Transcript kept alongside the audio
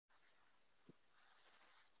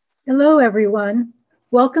Hello, everyone.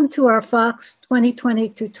 Welcome to our Fox 2020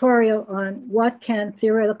 tutorial on what can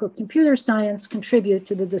theoretical computer science contribute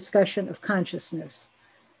to the discussion of consciousness.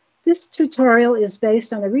 This tutorial is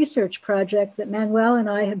based on a research project that Manuel and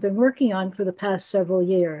I have been working on for the past several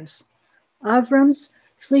years. Avram's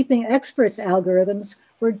sleeping experts algorithms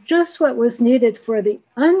were just what was needed for the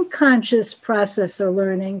unconscious processor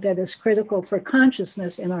learning that is critical for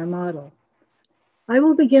consciousness in our model. I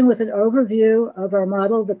will begin with an overview of our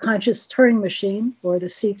model, the Conscious Turing Machine, or the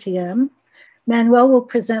CTM. Manuel will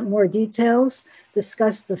present more details,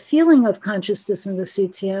 discuss the feeling of consciousness in the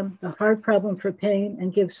CTM, the hard problem for pain,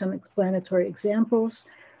 and give some explanatory examples.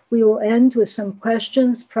 We will end with some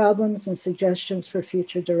questions, problems, and suggestions for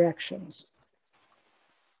future directions.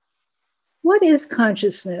 What is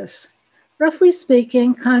consciousness? Roughly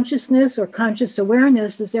speaking, consciousness or conscious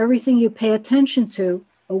awareness is everything you pay attention to,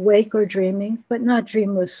 awake or dreaming, but not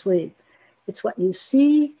dreamless sleep. It's what you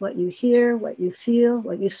see, what you hear, what you feel,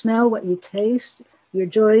 what you smell, what you taste, your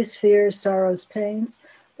joys, fears, sorrows, pains,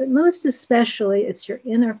 but most especially, it's your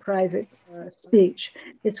inner private speech.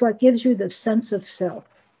 It's what gives you the sense of self.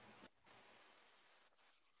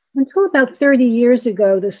 Until about 30 years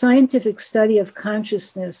ago, the scientific study of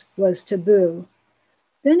consciousness was taboo.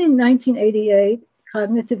 Then in 1988,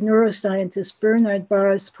 cognitive neuroscientist Bernard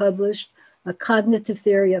Baars published A Cognitive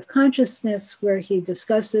Theory of Consciousness, where he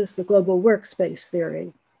discusses the global workspace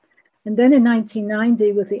theory. And then in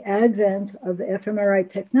 1990, with the advent of the fMRI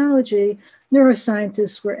technology,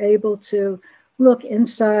 neuroscientists were able to look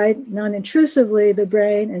inside non-intrusively the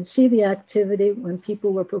brain and see the activity when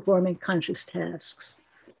people were performing conscious tasks.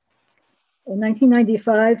 In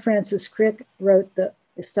 1995, Francis Crick wrote The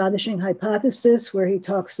Astonishing Hypothesis, where he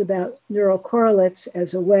talks about neural correlates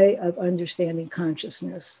as a way of understanding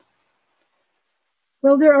consciousness.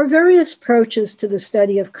 Well, there are various approaches to the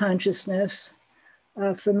study of consciousness.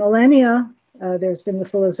 For millennia, there's been the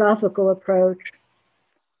philosophical approach,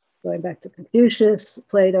 going back to Confucius,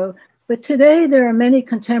 Plato. But today, there are many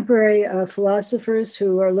contemporary philosophers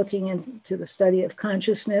who are looking into the study of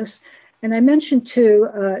consciousness. And I mentioned two,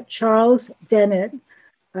 Charles Dennett,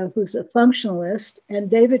 who's a functionalist, and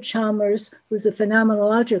David Chalmers, who's a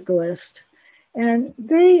phenomenologicalist. And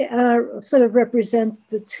they sort of represent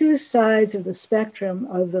the two sides of the spectrum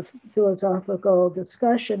of the philosophical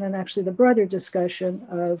discussion and actually the broader discussion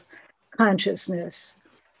of consciousness.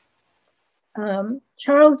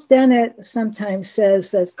 Charles Dennett sometimes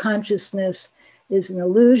says that consciousness is an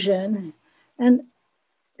illusion, and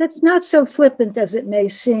that's not so flippant as it may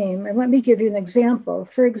seem. And let me give you an example.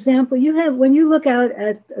 For example, when you look out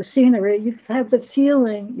at a scenery, you have the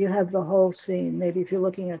feeling you have the whole scene. Maybe if you're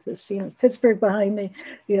looking at the scene of Pittsburgh behind me,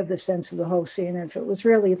 you have the sense of the whole scene. And if it was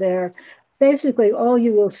really there, basically all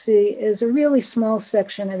you will see is a really small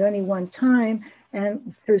section at any one time.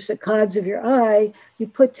 And through saccades of your eye, you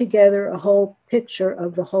put together a whole picture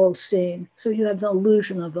of the whole scene. So you have the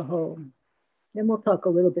illusion of the whole. And we'll talk a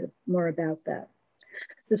little bit more about that.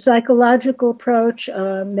 The psychological approach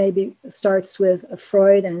maybe starts with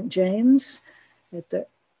Freud and James at the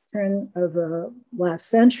turn of the last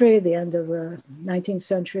century, the end of the 19th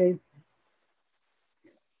century.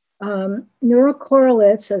 Neural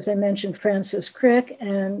correlates, as I mentioned, Francis Crick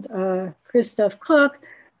and Christoph Koch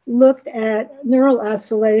looked at neural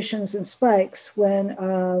oscillations and spikes when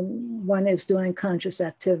one is doing conscious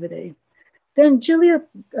activity. Then Giulio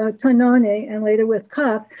Tononi, and later with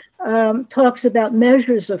Koch, talks about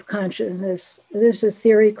measures of consciousness. There's a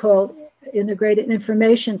theory called integrated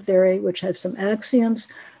information theory, which has some axioms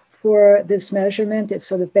for this measurement. It's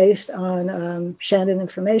sort of based on Shannon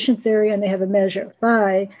information theory, and they have a measure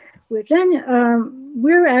phi, which then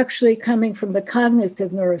we're actually coming from the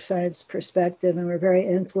cognitive neuroscience perspective, and we're very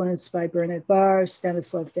influenced by Bernard Baars,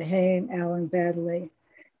 Stanislav Dehaene, Alan Baddeley.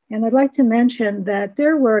 And I'd like to mention that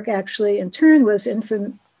their work actually in turn was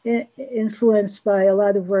influenced by a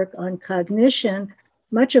lot of work on cognition,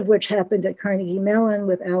 much of which happened at Carnegie Mellon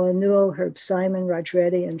with Alan Newell, Herb Simon, Raj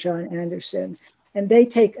Reddy, and John Anderson. And they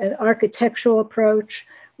take an architectural approach,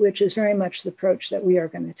 which is very much the approach that we are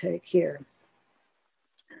going to take here.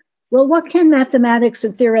 Well, what can mathematics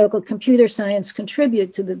and theoretical computer science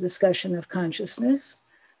contribute to the discussion of consciousness?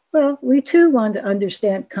 Well, we too want to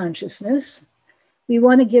understand consciousness. We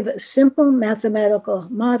want to give a simple mathematical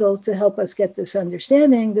model to help us get this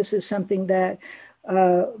understanding. This is something that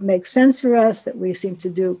makes sense for us, that we seem to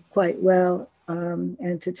do quite well,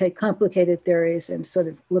 and to take complicated theories and sort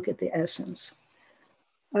of look at the essence.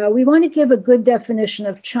 We want to give a good definition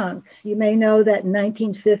of chunk. You may know that in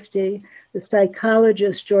 1950, the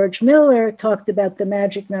psychologist George Miller talked about the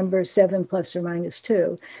magic number 7 plus or minus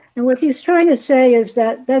 2. And what he's trying to say is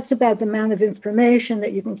that that's about the amount of information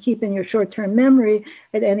that you can keep in your short-term memory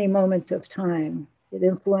at any moment of time. It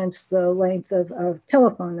influenced the length of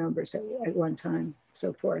telephone numbers at one time,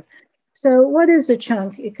 so forth. So what is a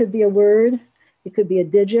chunk? It could be a word, it could be a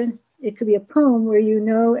digit, it could be a poem where you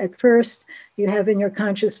know at first you have in your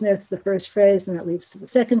consciousness the first phrase and it leads to the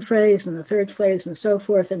second phrase and the third phrase and so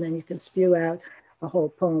forth, and then you can spew out a whole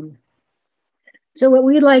poem. So what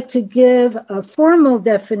we'd like to give a formal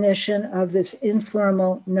definition of this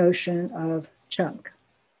informal notion of chunk.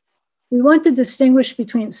 We want to distinguish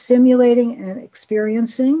between simulating and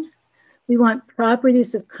experiencing. We want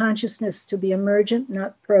properties of consciousness to be emergent,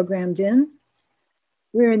 not programmed in.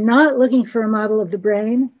 We're not looking for a model of the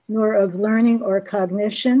brain, nor of learning or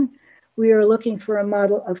cognition. We are looking for a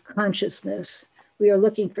model of consciousness. We are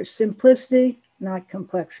looking for simplicity, not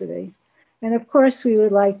complexity. And of course, we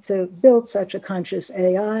would like to build such a conscious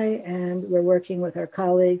AI, and we're working with our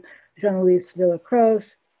colleague, Jean-Louis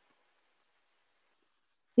Villacroze.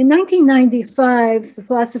 In 1995, the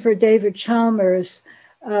philosopher David Chalmers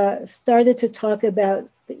started to talk about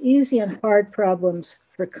the easy and hard problems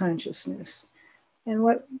for consciousness. And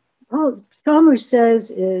what Chalmers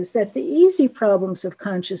says is that the easy problems of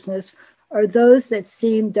consciousness are those that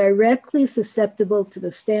seem directly susceptible to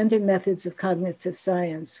the standard methods of cognitive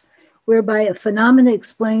science, whereby a phenomenon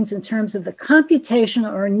explains in terms of the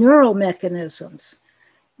computational or neural mechanisms.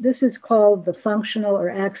 This is called the functional or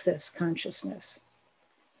access consciousness.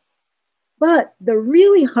 But the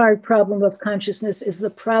really hard problem of consciousness is the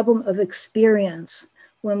problem of experience.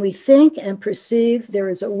 When we think and perceive, there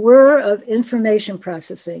is a whir of information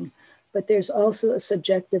processing, but there's also a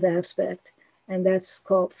subjective aspect, and that's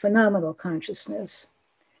called phenomenal consciousness.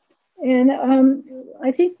 And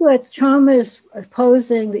I think what Chalmers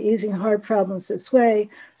posing the easy and hard problems this way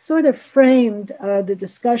sort of framed the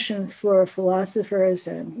discussion for philosophers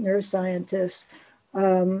and neuroscientists,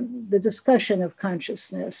 the discussion of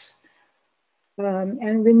consciousness.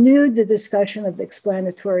 And renewed the discussion of the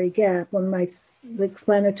explanatory gap, the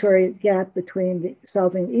explanatory gap between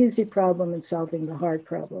solving the easy problem and solving the hard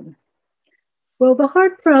problem. Well, the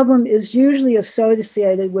hard problem is usually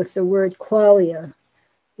associated with the word qualia,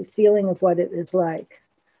 the feeling of what it is like,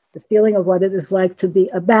 the feeling of what it is like to be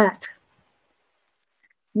a bat.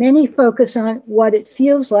 Many focus on what it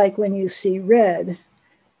feels like when you see red.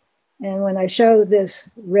 And when I show this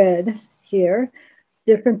red here,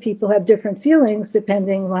 different people have different feelings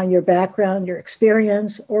depending on your background, your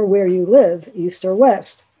experience, or where you live, east or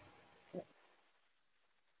west.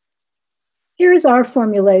 Here's our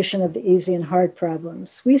formulation of the easy and hard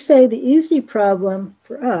problems. We say the easy problem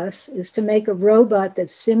for us is to make a robot that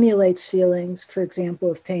simulates feelings, for example,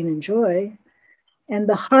 of pain and joy. And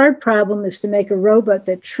the hard problem is to make a robot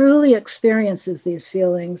that truly experiences these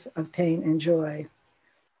feelings of pain and joy.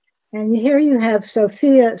 And here you have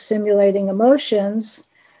Sophia simulating emotions.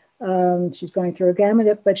 She's going through a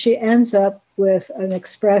gamut, but she ends up with an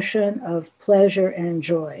expression of pleasure and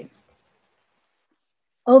joy.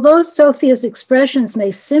 Although Sophia's expressions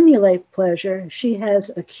may simulate pleasure, she has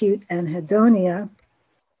acute anhedonia,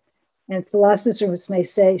 and philosophers may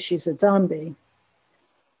say she's a zombie.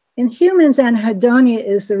 In humans, anhedonia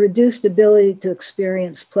is the reduced ability to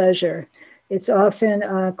experience pleasure. It's often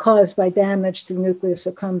caused by damage to nucleus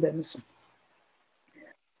accumbens.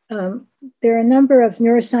 There are a number of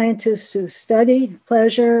neuroscientists who study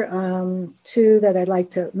pleasure. Two that I'd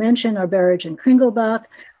like to mention are Berridge and Kringelbach.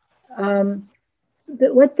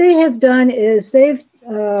 What they have done is they've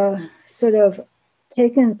sort of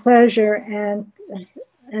taken pleasure and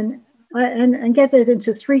get it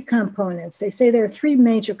into three components. They say there are three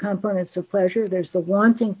major components of pleasure. There's the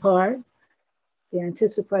wanting part, the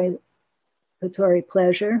anticipatory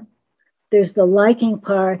pleasure. There's the liking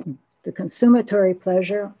part, the consummatory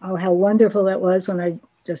pleasure. Oh, how wonderful that was when I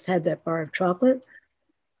just had that bar of chocolate.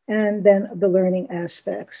 And then the learning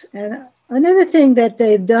aspects. And another thing that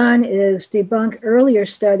they've done is debunk earlier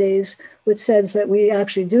studies, which says that we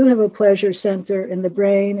actually do have a pleasure center in the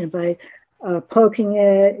brain, and by poking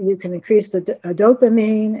it, you can increase the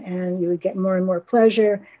dopamine and you would get more and more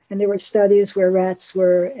pleasure. And there were studies where rats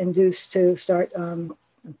were induced to start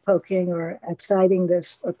poking or exciting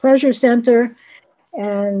this pleasure center.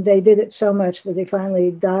 And they did it so much that they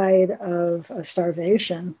finally died of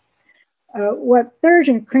starvation. What Berridge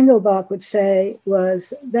and Kringelbach would say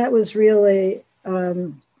was that was really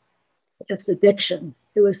just addiction.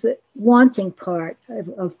 It was the wanting part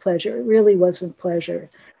of pleasure. It really wasn't pleasure.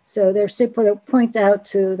 So they're to point out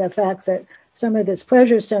to the fact that some of these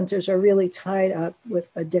pleasure centers are really tied up with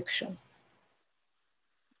addiction.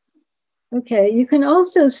 Okay, you can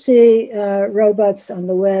also see robots on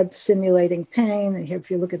the web simulating pain. And here,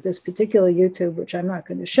 if you look at this particular YouTube, which I'm not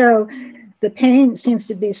going to show, the pain seems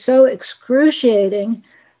to be so excruciating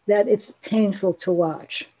that it's painful to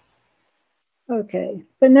watch. Okay,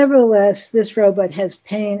 but nevertheless, this robot has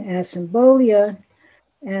pain asymbologia,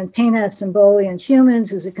 and pain asymbologia in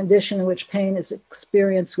humans is a condition in which pain is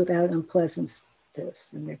experienced without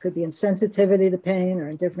unpleasantness. And there could be insensitivity to pain or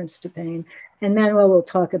indifference to pain. And Manuel will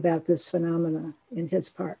talk about this phenomena in his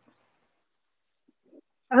part.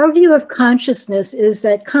 Our view of consciousness is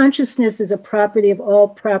that consciousness is a property of all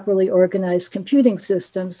properly organized computing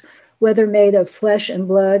systems, whether made of flesh and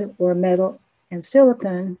blood or metal and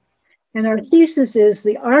silicon. And our thesis is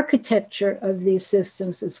the architecture of these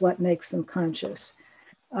systems is what makes them conscious.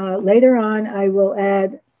 Later on, I will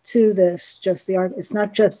add to this it's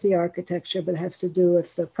not just the architecture, but it has to do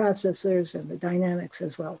with the processors and the dynamics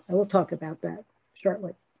as well. I will talk about that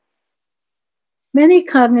shortly. Many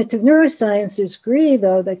cognitive neuroscientists agree,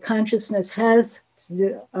 though, that consciousness has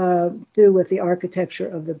to do with the architecture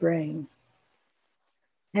of the brain.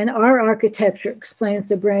 And our architecture explains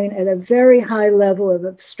the brain at a very high level of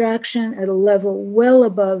abstraction, at a level well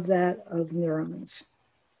above that of neurons.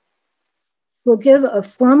 We'll give a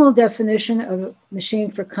formal definition of a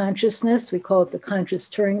machine for consciousness. We call it the conscious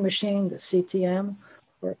Turing machine, the CTM,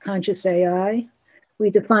 or conscious AI.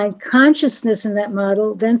 We define consciousness in that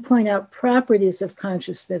model, then point out properties of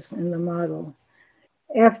consciousness in the model.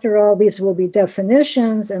 After all, these will be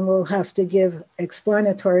definitions, and we'll have to give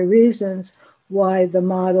explanatory reasons why the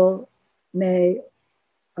model may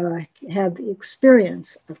have the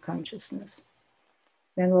experience of consciousness.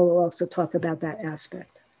 Then we'll also talk about that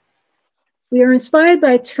aspect. We are inspired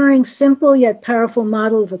by Turing's simple yet powerful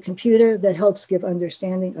model of a computer that helps give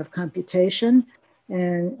understanding of computation.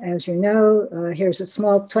 And as you know, here's a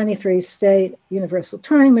small 23-state universal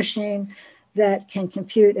Turing machine that can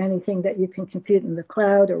compute anything that you can compute in the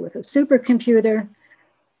cloud or with a supercomputer.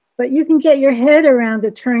 But you can get your head around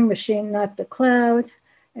the Turing machine, not the cloud,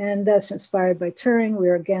 and thus inspired by Turing,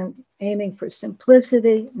 we're again aiming for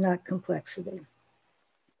simplicity, not complexity.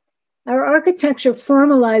 Our architecture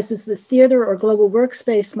formalizes the theater or global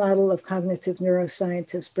workspace model of cognitive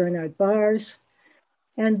neuroscientist Bernard Baars.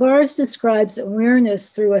 And Baars describes awareness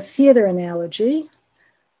through a theater analogy.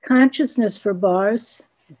 Consciousness for Baars,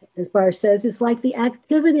 as Baars says, is like the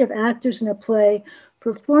activity of actors in a play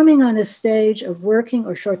performing on a stage of working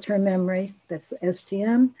or short-term memory, that's the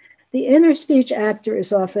STM. The inner speech actor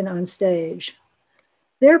is often on stage.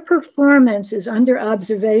 Their performance is under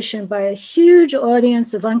observation by a huge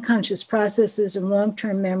audience of unconscious processes and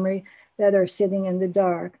long-term memory that are sitting in the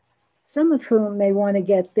dark, some of whom may want to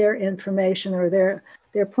get their information or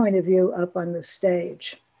their point of view up on the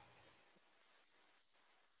stage.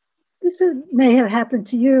 This may have happened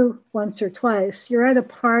to you once or twice. You're at a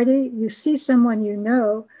party, you see someone you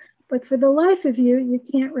know, but for the life of you, you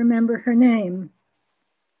can't remember her name.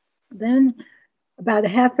 Then about a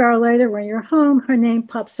half hour later, when you're home, her name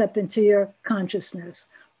pops up into your consciousness.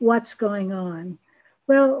 What's going on?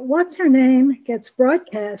 Well, what's her name gets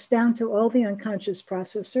broadcast down to all the unconscious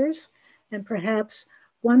processors, and perhaps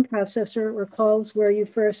one processor recalls where you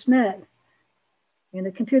first met. In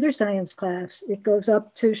a computer science class, it goes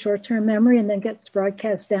up to short-term memory and then gets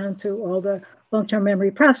broadcast down to all the long-term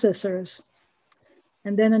memory processors.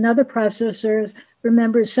 And then another processor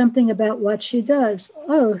remembers something about what she does.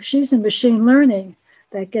 Oh, she's in machine learning.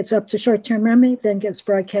 That gets up to short-term memory, then gets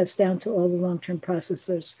broadcast down to all the long-term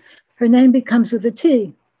processors. Her name becomes with a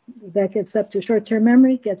T. That gets up to short-term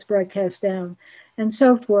memory, gets broadcast down, and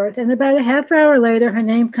so forth. And about a half hour later, her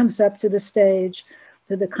name comes up to the stage,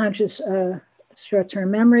 to the conscious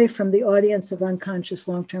short-term memory from the audience of unconscious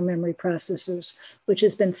long-term memory processors, which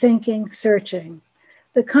has been thinking, searching.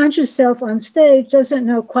 The conscious self on stage doesn't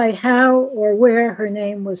know quite how or where her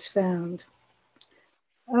name was found.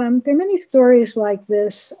 There are many stories like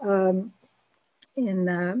this in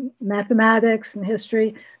mathematics and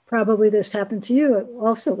history. Probably this happened to you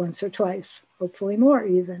also once or twice, hopefully more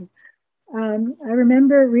even. I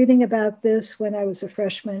remember reading about this when I was a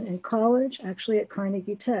freshman in college, actually at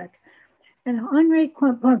Carnegie Tech. And Henri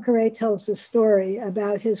Poincaré tells a story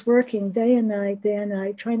about his working day and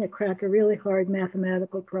night, trying to crack a really hard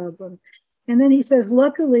mathematical problem. And then he says,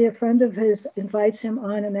 luckily, a friend of his invites him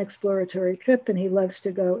on an exploratory trip, and he loves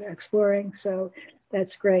to go exploring, so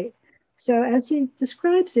that's great. So as he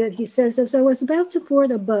describes it, he says, as I was about to board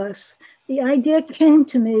a bus, the idea came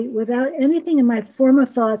to me without anything in my former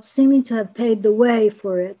thoughts seeming to have paved the way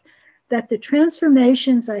for it, that the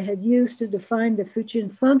transformations I had used to define the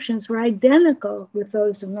Fuchsian functions were identical with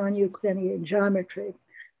those of non-Euclidean geometry.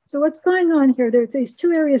 So what's going on here, there's these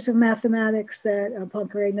two areas of mathematics that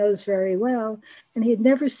Poincaré knows very well, and he had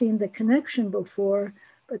never seen the connection before,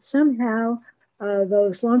 but somehow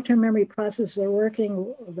those long-term memory processes are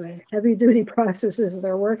working, the heavy-duty processes that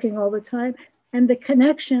are working all the time, and the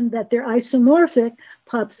connection that they're isomorphic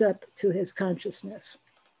pops up to his consciousness.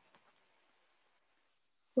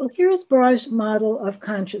 Well, here's Brahe's model of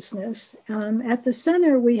consciousness. At the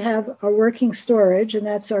center, we have our working storage, and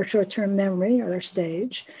that's our short-term memory, our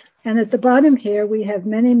stage. And at the bottom here, we have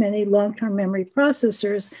many, many long-term memory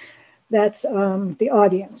processors. That's the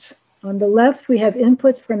audience. On the left, we have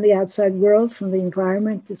input from the outside world, from the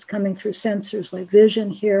environment. It's coming through sensors like vision,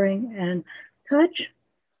 hearing, and touch.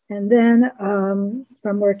 And then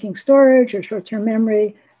from working storage or short-term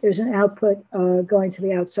memory, there's an output going to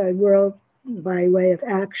the outside world by way of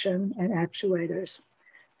action and actuators.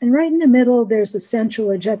 And right in the middle, there's a central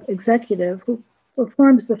executive who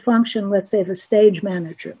performs the function, let's say, of a stage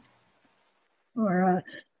manager or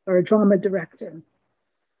a drama director.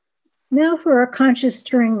 Now for our conscious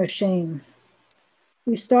Turing machine.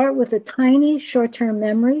 We start with a tiny short-term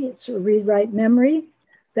memory. It's a read-write memory.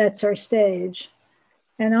 That's our stage.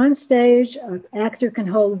 And on stage, an actor can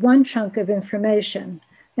hold one chunk of information.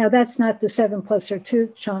 Now, that's not the 7 plus or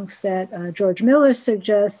 2 chunks that George Miller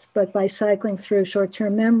suggests, but by cycling through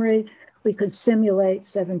short-term memory, we could simulate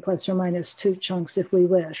 7 plus or minus 2 chunks if we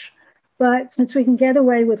wish. But since we can get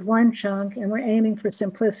away with one chunk and we're aiming for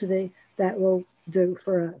simplicity, that will do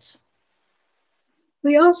for us.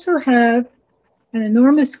 We also have an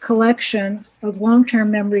enormous collection of long-term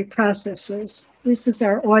memory processors. This is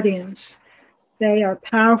our audience. They are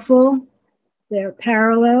powerful. They're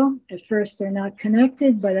parallel. At first, they're not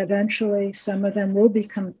connected, but eventually some of them will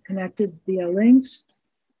become connected via links.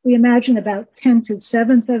 We imagine about 10 to the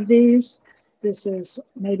 7th of these. This is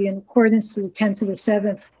maybe in accordance to the 10 to the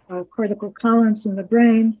 7th cortical columns in the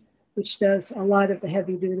brain, which does a lot of the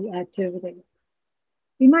heavy-duty activity.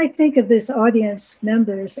 We might think of this audience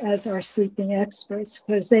members as our sleeping experts,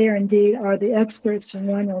 because they are indeed the experts in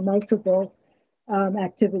one or multiple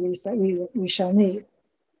activities that we shall need.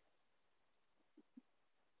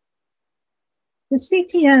 The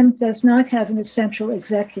CTM does not have an essential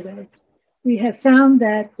executive. We have found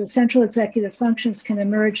that the central executive functions can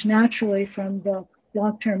emerge naturally from the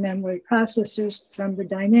long-term memory processors, from the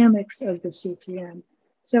dynamics of the CTM.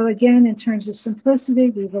 So again, in terms of simplicity,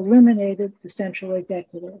 we've eliminated the central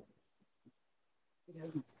executive.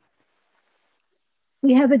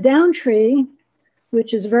 We have a down tree,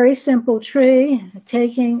 which is a very simple tree,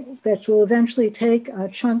 that will eventually take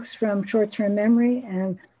chunks from short-term memory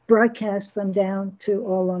and broadcast them down to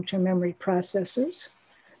all long-term memory processors.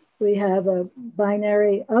 We have a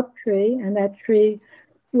binary up tree, and that tree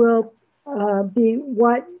will be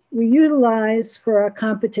what we utilize for our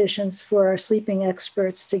competitions for our sleeping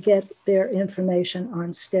experts to get their information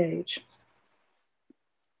on stage.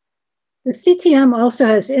 The CTM also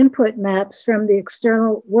has input maps from the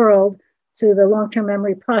external world to the long-term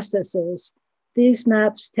memory processors. These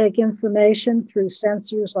maps take information through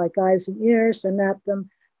sensors like eyes and ears and map them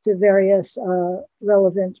to various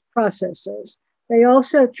relevant processors. They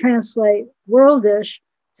also translate worldish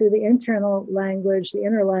to the internal language, the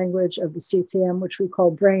inner language of the CTM, which we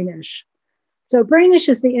call Brainish. So Brainish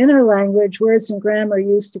is the inner language. Words and grammar are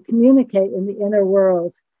used to communicate in the inner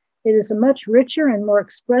world. It is a much richer and more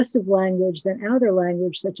expressive language than outer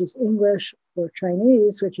language, such as English or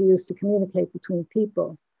Chinese, which are used to communicate between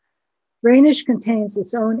people. Brainish contains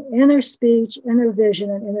its own inner speech, inner vision,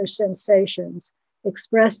 and inner sensations,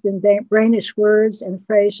 expressed in Brainish words and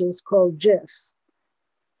phrases called GIFs.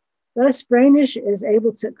 Thus, Brainish is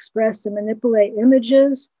able to express and manipulate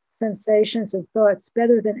images, sensations, and thoughts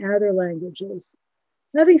better than outer languages.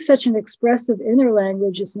 Having such an expressive inner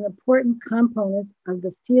language is an important component of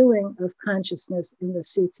the feeling of consciousness in the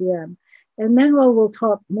CTM. And Manuel will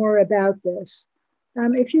talk more about this.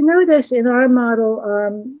 If you notice in our model,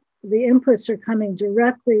 the inputs are coming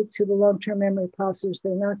directly to the long-term memory processors.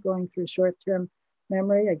 They're not going through short-term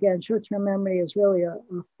memory. Again, short-term memory is really a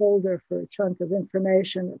folder for a chunk of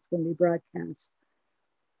information that's going to be broadcast.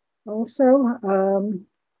 Also,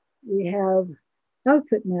 we have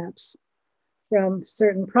output maps from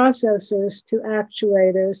certain processors to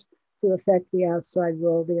actuators to affect the outside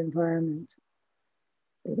world, the environment.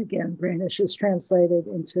 And again, Brainish is translated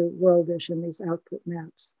into worldish in these output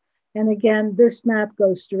maps. And again, this map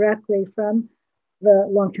goes directly from the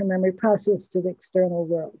long-term memory process to the external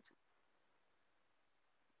world.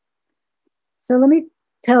 So let me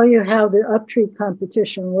tell you how the uptree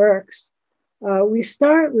competition works. We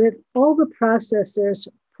start with all the processors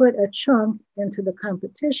put a chunk into the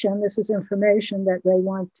competition. This is information that they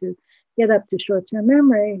want to get up to short-term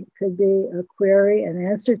memory. It could be a query, an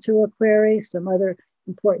answer to a query, some other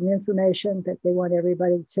important information that they want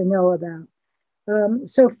everybody to know about.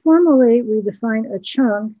 So formally, we define a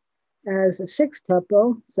chunk as a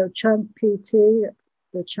 6-tuple. So chunk PT,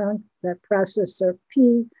 the chunk that processor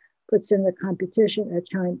P puts in the competition at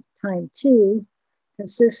time t,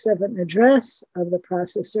 consists of an address of the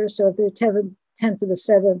processor. So if there are 10 to the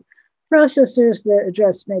 7 processors, the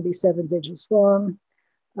address may be 7 digits long.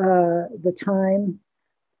 The time,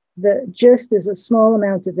 the gist is a small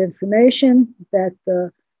amount of information that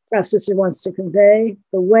the processor wants to convey.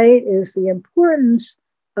 The weight is the importance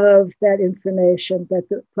of that information that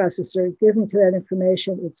the processor is giving to that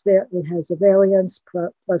information. It has a valence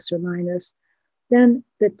plus or minus. Then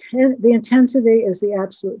the intensity is the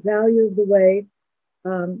absolute value of the weight,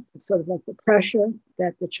 sort of like the pressure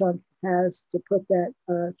that the chunk has to put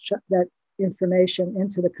that information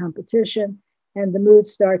into the competition. And the mood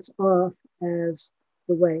starts off as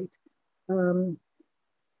the weight.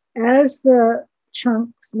 As the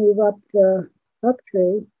chunks move up the up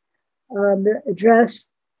tree, the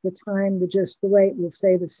address, the time, the gist, the weight will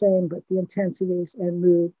stay the same, but the intensities and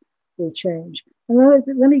mood will change. And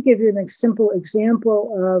let me give you a simple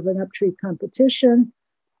example of an uptree competition.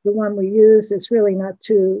 The one we use is really not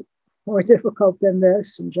too more difficult than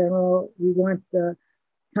this. In general, we want the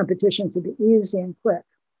competition to be easy and quick.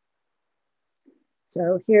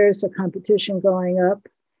 So here's a competition going up.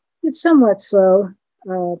 It's somewhat slow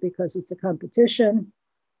because it's a competition.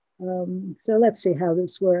 So let's see how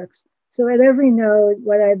this works. So at every node,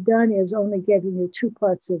 what I've done is only giving you 2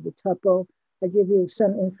 parts of the tuple. I give you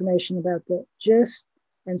some information about the gist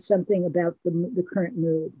and something about the current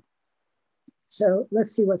mood. So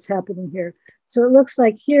let's see what's happening here. So it looks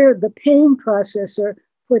like here, the pain processor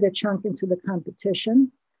put a chunk into the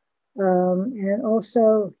competition. And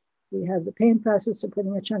also we have the pain processor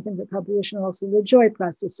putting a chunk into the competition. Also the joy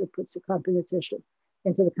processor puts a competition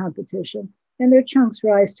into the competition. And their chunks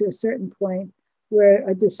rise to a certain point where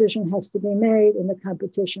a decision has to be made in the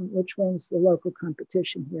competition, which wins the local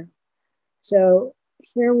competition here. So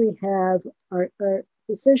here we have our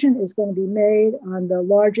decision is going to be made on the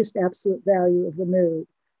largest absolute value of the mood.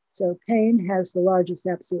 So pain has the largest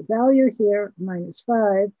absolute value here,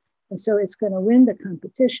 -5, and so it's going to win the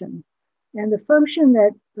competition. And the function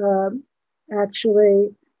that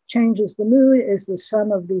actually changes the mood is the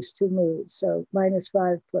sum of these 2 moods. So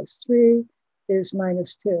 -5 plus 3 is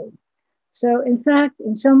 -2. So in fact,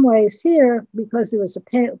 in some ways here, because there was a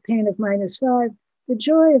pain of -5, the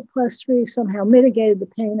joy of +3 somehow mitigated the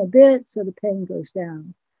pain a bit, so the pain goes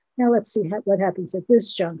down. Now let's see what happens at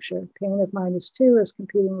this juncture. Pain of -2 is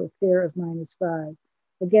competing with fear of -5.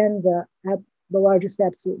 Again, the largest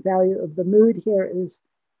absolute value of the mood here is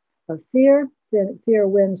of fear. Then fear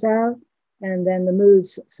wins out, and then the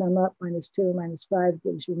moods sum up. -2, -5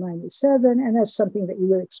 gives you -7, and that's something that you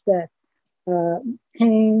would expect.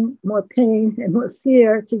 Pain, and more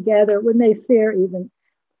fear together would make fear even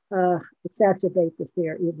exacerbate the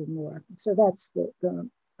fear even more. So that's the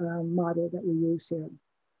model that we use here.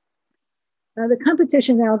 The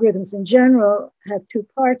competition algorithms in general have 2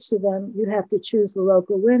 parts to them. You have to choose the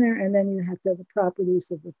local winner, and then you have to have the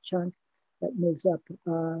properties of the chunk that moves up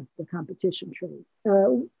the competition tree.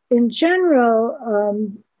 In general,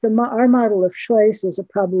 our model of choice is a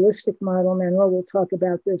probabilistic model. Manuel will talk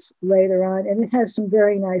about this later on, and it has some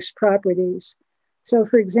very nice properties. So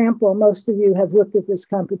for example, most of you have looked at this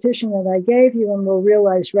competition that I gave you and will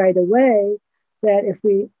realize right away that if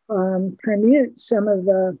we permute some of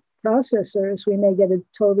the processors, we may get a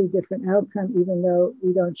totally different outcome, even though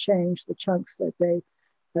we don't change the chunks that they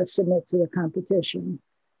submit to the competition.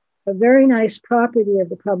 A very nice property of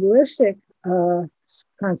the probabilistic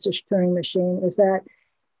constant Turing machine is that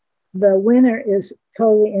the winner is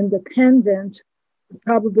totally independent. The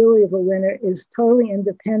probability of a winner is totally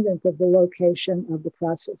independent of the location of the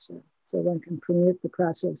processor. So one can permute the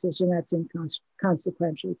processors, and that's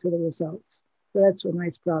inconsequential to the results. So that's a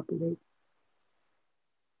nice property.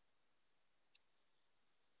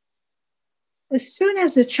 As soon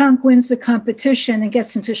as the chunk wins the competition and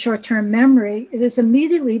gets into short-term memory, it is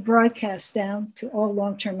immediately broadcast down to all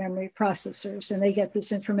long-term memory processors, and they get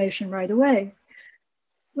this information right away.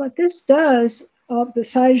 What this does,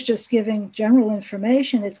 besides just giving general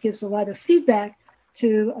information, it gives a lot of feedback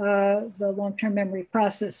to the long-term memory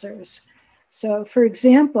processors. So for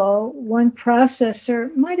example, one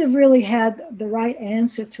processor might have really had the right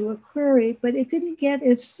answer to a query, but it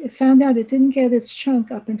found out it didn't get its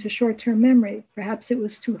chunk up into short-term memory. Perhaps it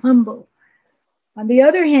was too humble. On the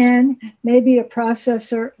other hand, maybe a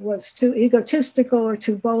processor was too egotistical or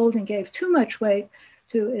too bold and gave too much weight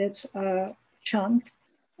to its chunk.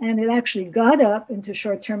 And it actually got up into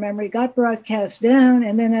short-term memory, got broadcast down,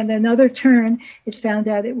 and then at another turn, it found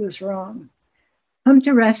out it was wrong. Come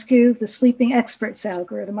to rescue the sleeping experts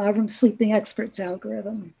algorithm, Avram's sleeping experts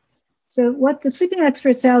algorithm. So what the sleeping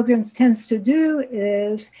experts algorithm tends to do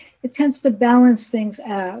is it tends to balance things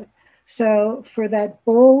out. So for that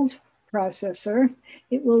bold processor,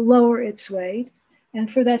 it will lower its weight.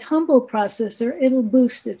 And for that humble processor, it'll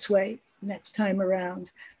boost its weight next time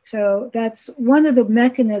around. So that's one of the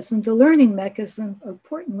mechanisms, the learning mechanism,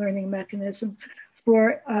 important learning mechanism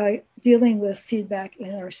for dealing with feedback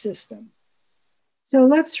in our system. So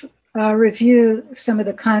let's review some of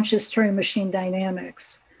the conscious Turing machine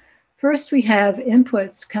dynamics. First, we have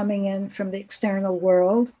inputs coming in from the external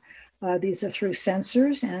world. These are through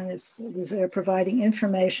sensors, and these are providing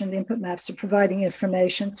information. The input maps are providing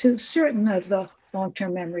information to certain of the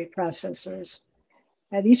long-term memory processors.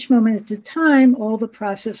 At each moment in time, all the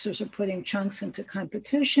processors are putting chunks into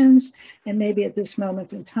competitions, and maybe at this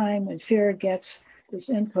moment in time, when fear gets this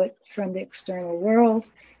input from the external world,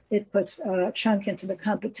 it puts a chunk into the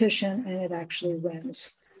competition and it actually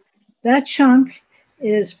wins. That chunk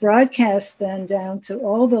is broadcast then down to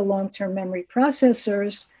all the long-term memory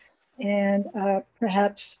processors, and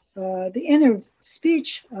perhaps the inner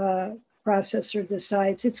speech processor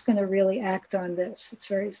decides it's going to really act on this.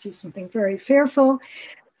 Sees something very fearful.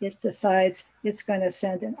 It decides it's going to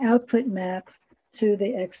send an output map to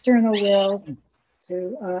the external world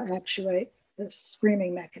to actuate the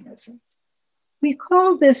screaming mechanism. We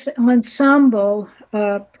call this ensemble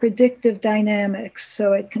predictive dynamics.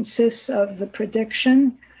 So it consists of the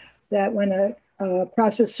prediction that when a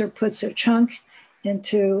processor puts a chunk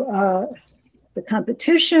into the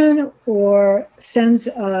competition or sends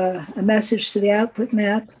a message to the output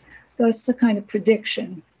map, that's the kind of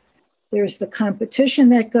prediction. There's the competition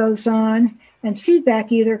that goes on, and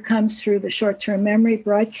feedback either comes through the short-term memory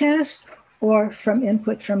broadcast or from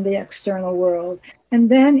input from the external world. And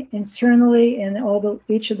then internally in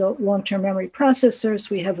each of the long-term memory processors,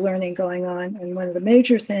 we have learning going on. And one of the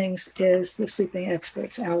major things is the sleeping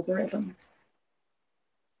experts algorithm.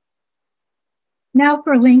 Now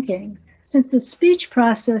for linking. Since the speech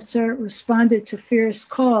processor responded to fear's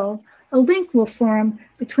call, a link will form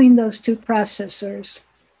between those two processors.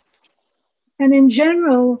 And in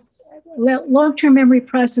general, long-term memory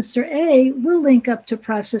processor A will link up to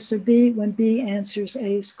processor B when B answers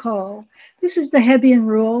A's call. This is the Hebbian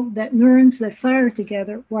rule that neurons that fire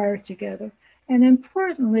together wire together. And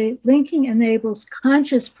importantly, linking enables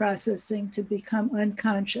conscious processing to become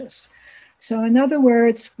unconscious. So in other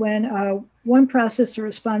words, when one processor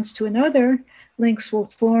responds to another, links will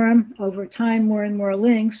form over time, more and more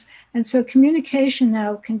links. And so communication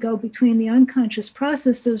now can go between the unconscious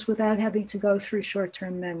processes without having to go through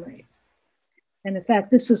short-term memory. And in fact,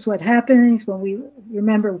 this is what happens when we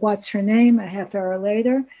remember what's her name a half hour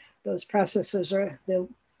later. Those processes are,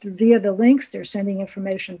 via the links, they're sending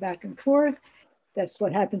information back and forth. That's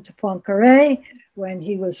what happened to Poincaré when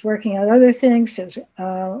he was working on other things. His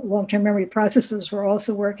long-term memory processes were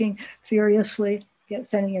also working furiously,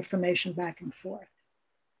 sending information back and forth.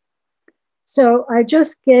 So I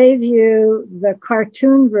just gave you the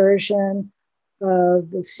cartoon version of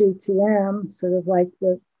the CTM, sort of like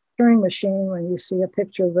the Turing machine when you see a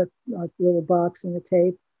picture of a little box and the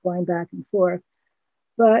tape going back and forth.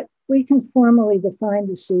 But we can formally define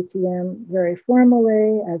the CTM very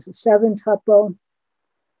formally as a 7-tuple,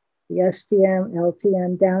 the STM,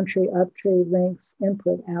 LTM, downtree, uptree, links,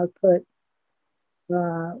 input, output.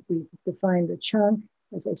 We define the chunk,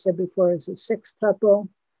 as I said before, as a 6-tuple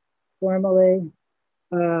formally.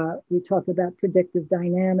 We talk about predictive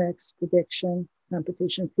dynamics, prediction,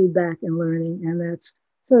 competition, feedback, and learning, and that's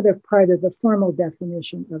sort of part of the formal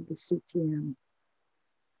definition of the CTM.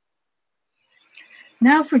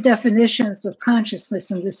 Now for definitions of consciousness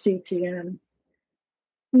in the CTM.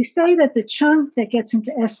 We say that the chunk that gets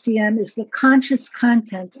into STM is the conscious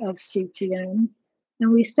content of CTM.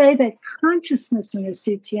 And we say that consciousness in the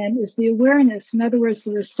CTM is the awareness, in other words,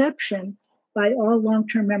 the reception by all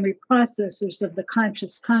long-term memory processors of the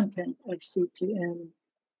conscious content of CTM.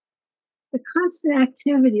 The constant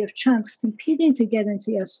activity of chunks competing to get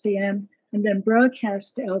into STM and then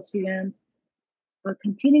broadcast to LTM, or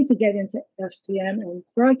competing to get into STM and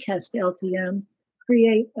broadcast to LTM,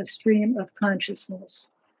 create a stream of consciousness.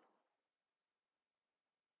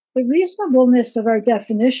 The reasonableness of our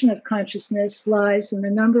definition of consciousness lies in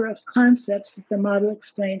the number of concepts that the model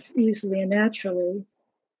explains easily and naturally,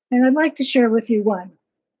 and I'd like to share with you one.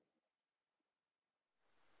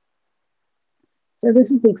 So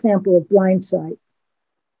this is the example of blind sight.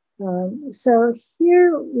 So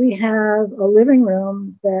here we have a living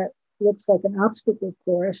room that looks like an obstacle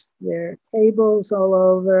course. There are tables all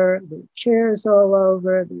over, there are chairs all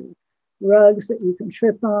over, there are rugs that you can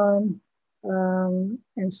trip on,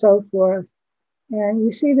 and so forth. And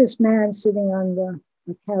you see this man sitting on the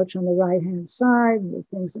couch on the right-hand side with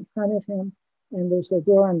things in front of him, and there's a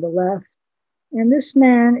door on the left. And this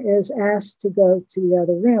man is asked to go to the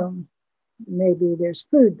other room. Maybe there's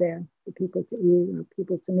food there for people to eat or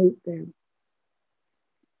people to meet there.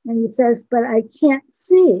 And he says, but I can't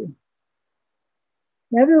see.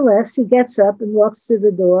 Nevertheless, he gets up and walks through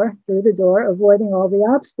the door, avoiding all the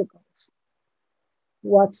obstacles.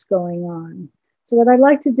 What's going on? So what I'd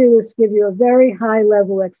like to do is give you a very high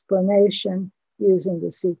level explanation using the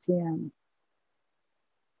CTM.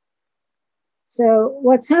 So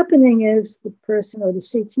what's happening is the person or the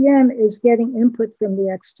CTM is getting input from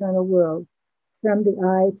the external world, from the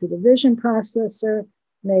eye to the vision processor,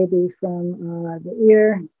 maybe from the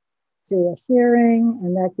ear to a hearing,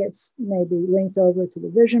 and that gets maybe linked over to the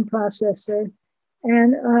vision processor.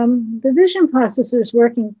 And the vision processor is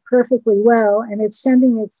working perfectly well, and it's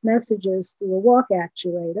sending its messages to a walk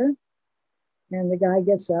actuator, and the guy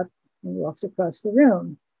gets up and walks across the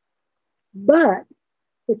room. But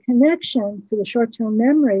the connection to the short-term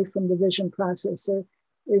memory from the vision processor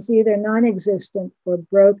is either non-existent or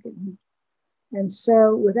broken. And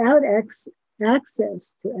so without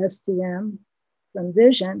access to STM from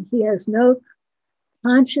vision, he has no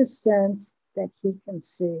conscious sense that he can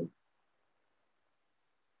see.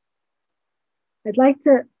 I'd like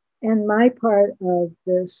to end my part of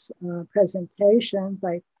this presentation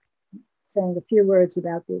by saying a few words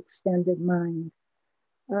about the extended mind.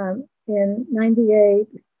 In 98,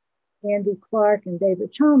 Andy Clark and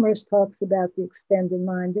David Chalmers talks about the extended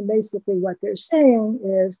mind. And basically what they're saying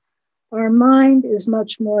is our mind is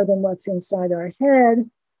much more than what's inside our head.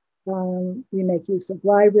 We make use of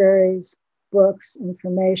libraries, books,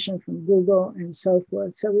 information from Google, and so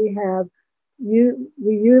forth. So we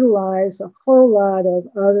utilize a whole lot of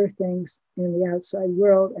other things in the outside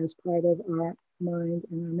world as part of our mind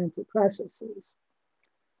and our mental processes.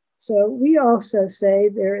 So we also say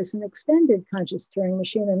there is an extended conscious Turing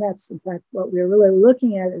machine, and that's in fact what we're really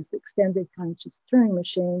looking at is the extended conscious Turing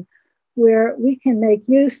machine, where we can make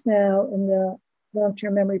use now in the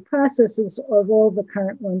long-term memory processes of all the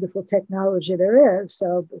current wonderful technology there is.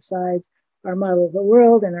 So besides our model of the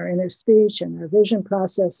world and our inner speech and our vision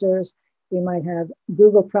processors, we might have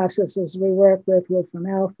Google processors we work with, Wolfram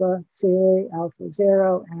Alpha, Siri, Alpha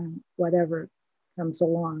Zero, and whatever comes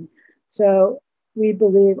along. So we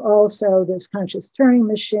believe also this conscious Turing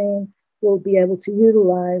machine will be able to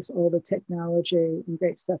utilize all the technology and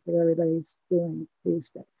great stuff that everybody's doing these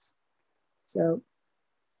days. So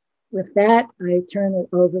with that, I turn it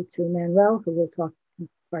over to Manuel, who will talk in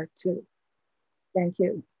part 2. Thank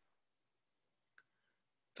you.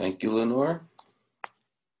 Thank you, Lenore.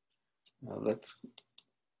 Let's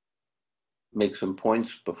make some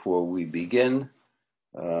points before we begin.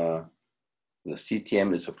 The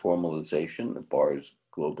CTM is a formalization of Barr's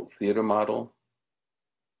global theater model.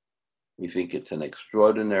 We think it's an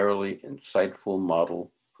extraordinarily insightful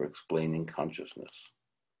model for explaining consciousness.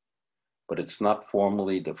 But it's not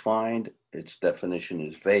formally defined. Its definition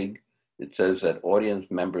is vague. It says that audience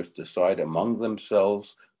members decide among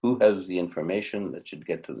themselves who has the information that should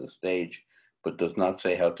get to the stage, but does not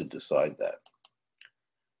say how to decide that.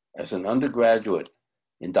 As an undergraduate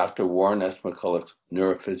in Dr. Warren S. McCulloch's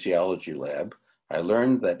neurophysiology lab, I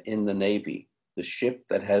learned that in the Navy, the ship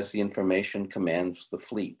that has the information commands the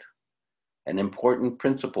fleet. An important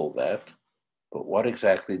principle that, but what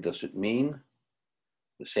exactly does it mean?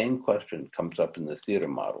 The same question comes up in the theater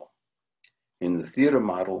model. In the theater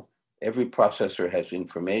model, every processor has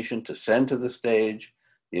information to send to the stage.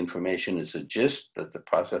 The information is a gist that the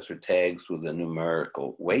processor tags with a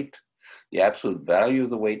numerical weight. The absolute value of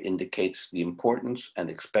the weight indicates the importance and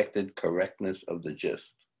expected correctness of the gist.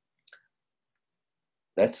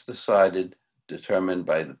 That's determined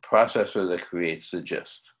by the processor that creates the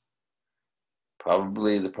gist.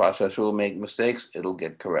 Probably the processor will make mistakes, it'll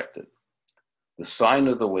get corrected. The sign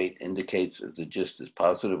of the weight indicates if the gist is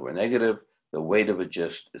positive or negative. The weight of a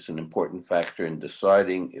gist is an important factor in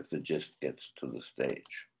deciding if the gist gets to the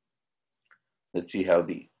stage. Let's see how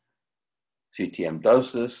the CTM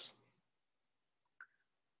does this.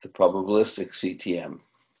 The probabilistic CTM.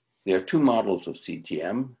 There are two models of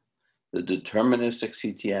CTM, the deterministic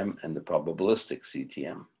CTM and the probabilistic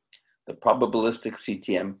CTM. The probabilistic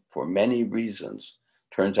CTM, for many reasons,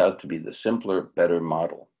 turns out to be the simpler, better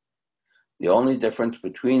model. The only difference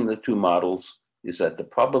between the two models is that the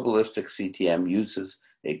probabilistic CTM uses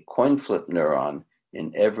a coin flip neuron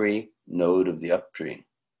in every node of the uptree.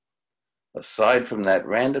 Aside from that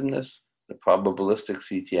randomness, the probabilistic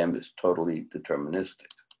CTM is totally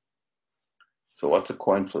deterministic. So what's a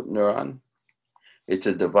coin flip neuron? It's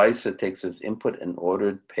a device that takes as input an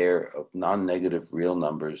ordered pair of non-negative real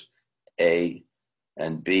numbers, A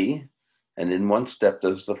and B, and in one step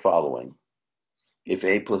does the following. If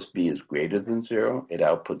A plus B is greater than 0, it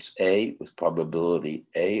outputs A with probability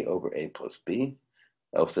A over A plus B,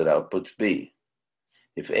 else it outputs B.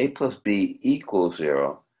 If A plus B equals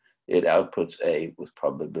 0, it outputs A with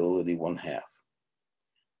probability 1/2.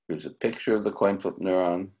 Here's a picture of the coin flip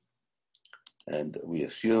neuron, and we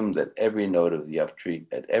assume that every node of the uptree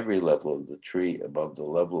at every level of the tree above the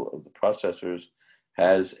level of the processors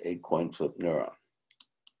has a coin flip neuron.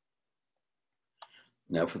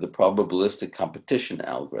 Now for the probabilistic competition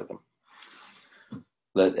algorithm.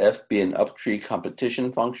 Let f be an uptree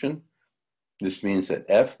competition function. This means that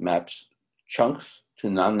f maps chunks to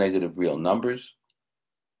non-negative real numbers,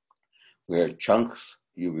 where chunks,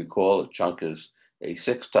 you recall, a chunk is a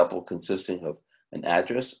six-tuple consisting of an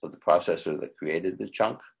address of the processor that created the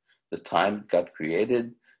chunk, the time it got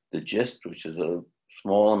created, the gist, which is a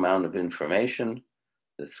small amount of information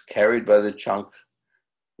that's carried by the chunk,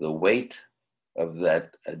 the weight of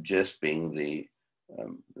that gist being the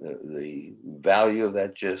value of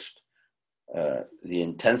that gist, the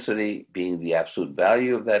intensity being the absolute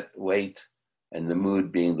value of that weight, and the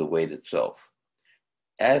mood being the weight itself.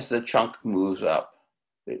 As the chunk moves up,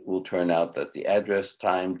 it will turn out that the address,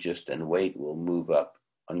 time, gist, and weight will move up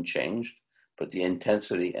unchanged, but the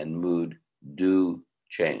intensity and mood do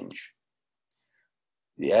change.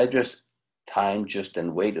 The address, time, gist,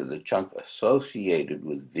 and weight of the chunk associated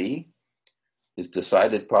with V is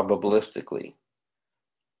decided probabilistically.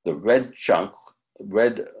 The red chunk,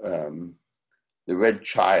 the red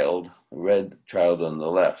child on the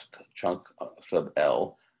left, chunk sub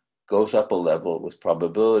L, goes up a level with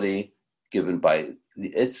probability given by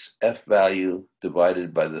its F value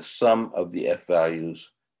divided by the sum of the F values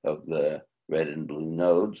of the red and blue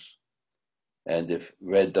nodes. And if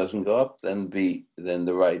red doesn't go up, then the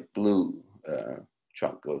right blue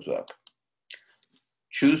chunk goes up.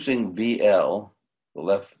 Choosing VL, the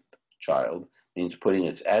left child, means putting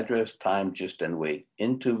its address, time, gist, and weight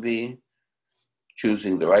into V.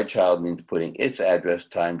 Choosing the right child means putting its address,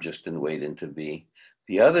 time, gist, and weight into V.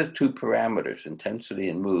 The other two parameters, intensity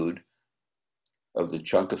and mood, of the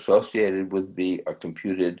chunk associated with V are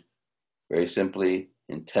computed very simply.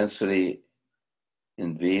 Intensity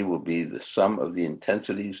in V will be the sum of the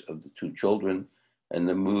intensities of the two children, and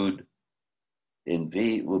the mood in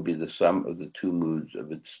V will be the sum of the two moods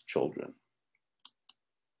of its children.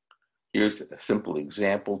 Here's a simple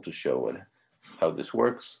example to show how this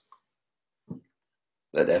works.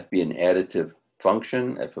 Let f be an additive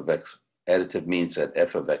function. F of x, additive means that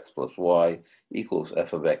f of x plus y equals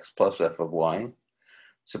f of x plus f of y.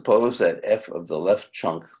 Suppose that f of the left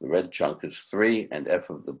chunk, the red chunk, is 3, and f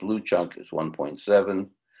of the blue chunk is 1.7.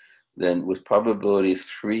 Then with probability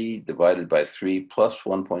 3 divided by 3 plus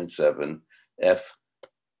 1.7, f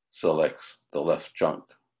selects the left chunk.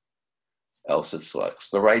 Else it selects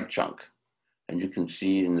the right chunk. And you can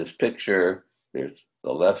see in this picture, there's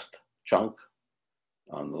the left chunk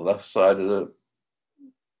on the left side of the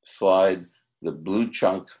slide, the blue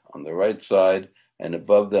chunk on the right side, and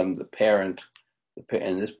above them the parent.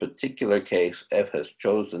 In this particular case, F has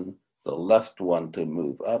chosen the left one to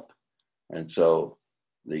move up, and so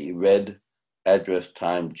the red address,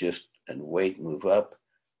 time, gist, and weight move up,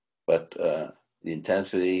 but the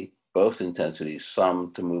intensity, both intensities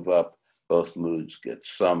sum to move up, both moods get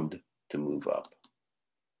summed to move up.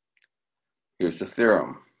 Here's the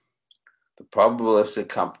theorem. The probabilistic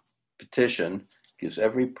competition gives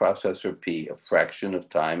every processor P a fraction of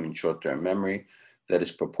time in short-term memory that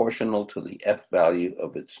is proportional to the F value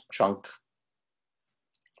of its chunk.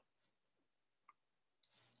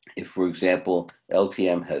 If, for example,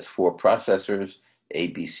 LTM has 4 processors, A,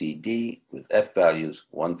 B, C, D, with F values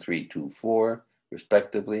 1, 3, 2, 4,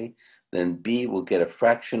 respectively, then B will get a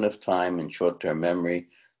fraction of time in short-term memory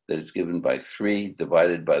that is given by 3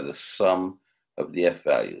 divided by the sum of the F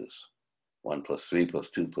values, 1 plus 3 plus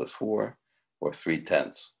 2 plus 4, or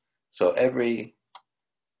 3/10. So every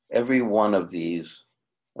one of these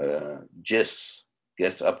gists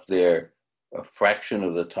gets up there a fraction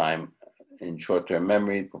of the time in short-term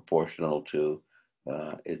memory proportional to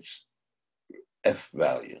its F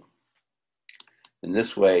value. In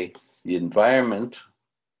this way, the environment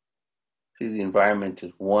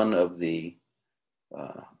is one of the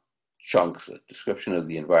chunks. A description of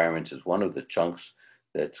the environment is one of the chunks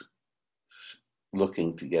that's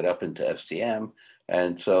looking to get up into STM.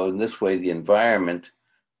 And so in this way, the environment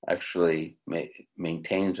actually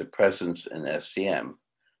maintains a presence in STM.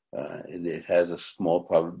 It has a small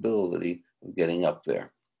probability of getting up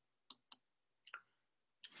there.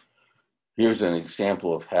 Here's an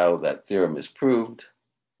example of how that theorem is proved.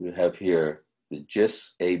 We have here the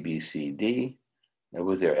GIST A, B, C, D, and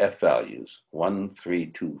with their F values, 1, 3,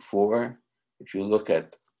 2, 4. If you look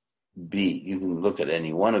at B, you can look at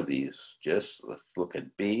any one of these. Just let's look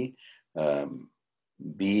at B.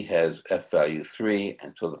 B has F value 3,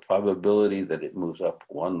 and so the probability that it moves up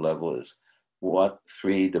one level is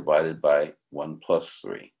 3 divided by 1 plus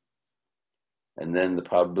 3. And then the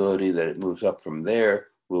probability that it moves up from there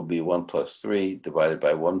will be 1 plus 3 divided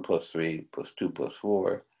by 1 plus 3 plus 2 plus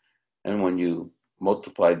 4. And when you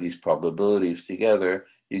multiply these probabilities together,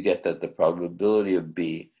 you get that the probability of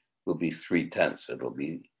B will be 3/10. It'll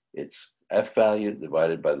be its F value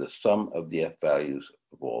divided by the sum of the F values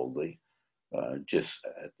of all the GIST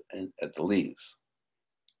at the leaves.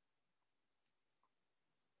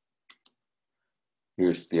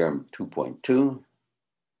 Here's theorem 2.2.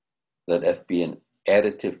 Let F be an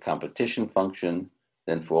additive competition function,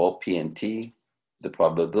 then for all P and T, the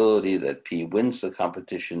probability that P wins the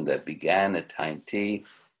competition that began at time T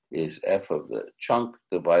is F of the chunk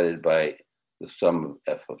divided by the sum of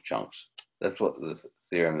F of chunks. That's what the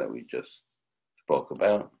theorem that we just spoke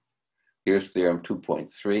about. Here's theorem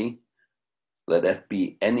 2.3. Let F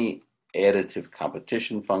be any additive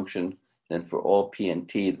competition function, then for all P and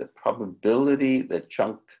T, the probability that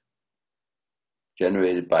chunk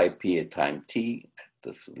generated by P at time T,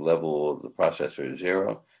 at the level of the processor is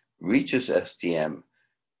 0, reaches STM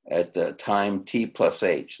at the time T plus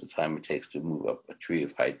H, the time it takes to move up a tree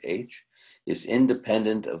of height H, is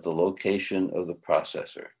independent of the location of the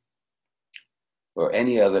processor or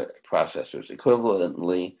any other processors.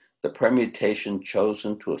 Equivalently, the permutation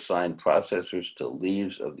chosen to assign processors to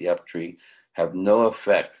leaves of the uptree have no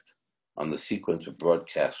effect on the sequence of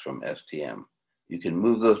broadcasts from STM. You can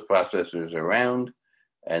move those processors around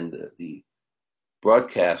and the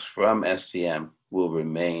broadcasts from STM will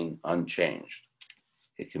remain unchanged.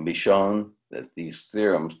 It can be shown that these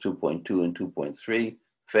theorems 2.2 and 2.3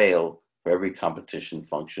 fail for every competition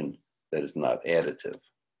function that is not additive.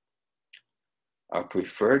 Our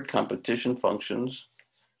preferred competition functions,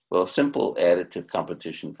 well, a simple additive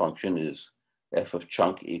competition function is F of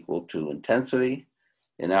chunk equal to intensity.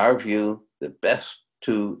 In our view, the best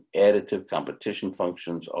two additive competition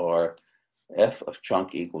functions are F of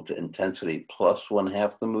chunk equal to intensity plus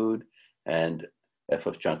 1/2 the mood and F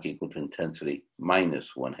of chunk equal to intensity minus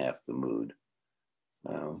 1/2 the mood.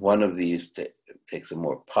 One of these takes a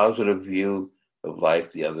more positive view of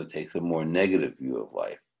life, the other takes a more negative view of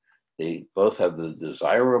life. They both have the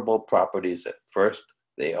desirable properties that first,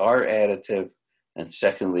 they are additive, and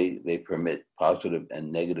secondly, they permit positive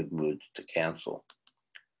and negative moods to cancel.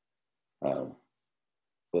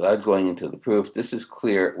 Without going into the proof, this is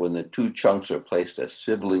clear when the two chunks are placed as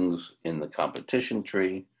siblings in the competition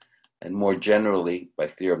tree, and more generally, by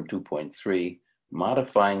theorem 2.3,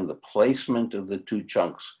 modifying the placement of the two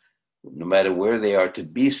chunks, no matter where they are to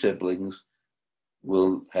be siblings,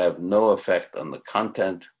 will have no effect on the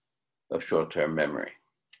content of short-term memory.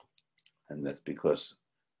 And that's because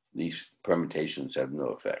these permutations have no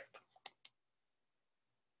effect.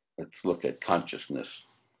 Let's look at consciousness.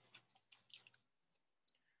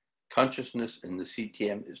 Consciousness in the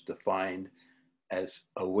CTM is defined as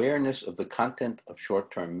awareness of the content of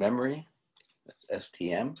short-term memory, that's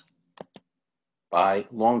STM, by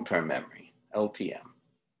long-term memory, LTM.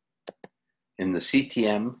 In the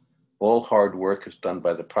CTM, all hard work is done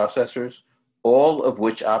by the processors, all of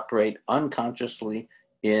which operate unconsciously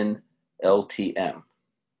in LTM.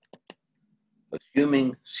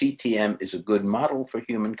 Assuming CTM is a good model for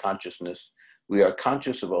human consciousness, we are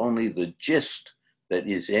conscious of only the gist that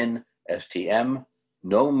is in STM,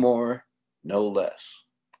 no more, no less.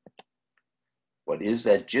 What is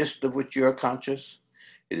that gist of which you are conscious?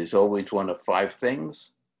 It is always one of 5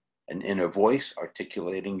 things: an inner voice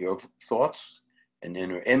articulating your thoughts, an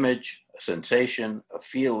inner image, a sensation, a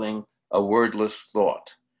feeling, a wordless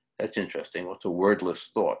thought. That's interesting. What's a wordless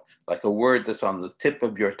thought? Like a word that's on the tip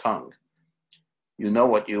of your tongue. You know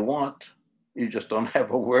what you want, you just don't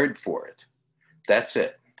have a word for it. That's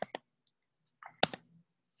it.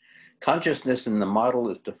 Consciousness in the model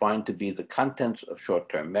is defined to be the contents of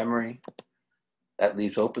short-term memory. That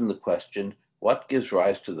leaves open the question, what gives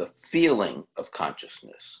rise to the feeling of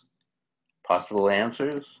consciousness? Possible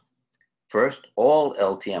answers. First, all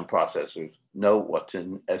LTM processors know what's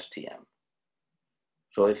in STM.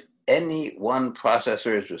 So if any one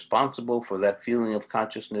processor is responsible for that feeling of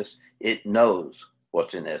consciousness, it knows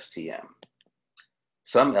what's in STM.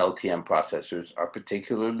 Some LTM processors are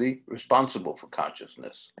particularly responsible for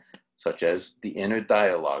consciousness, such as the inner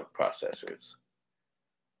dialogue processors.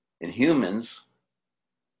 In humans,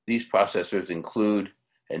 these processors include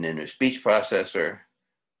an inner speech processor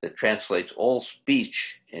that translates all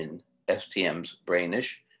speech in STM's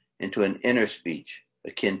Brainish into an inner speech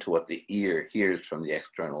akin to what the ear hears from the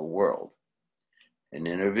external world. An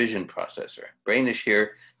inner vision processor. Brainish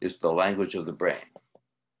here is the language of the brain.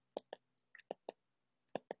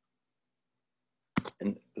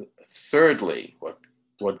 And thirdly,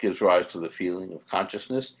 what gives rise to the feeling of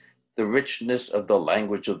consciousness? The richness of the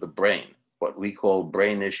language of the brain. What we call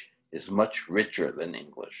Brainish is much richer than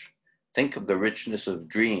English. Think of the richness of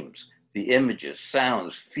dreams. The images,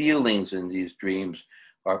 sounds, feelings in these dreams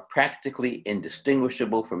are practically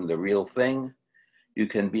indistinguishable from the real thing. You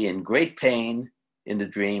can be in great pain in the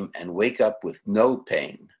dream and wake up with no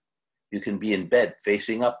pain. You can be in bed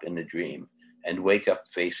facing up in the dream and wake up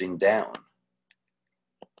facing down.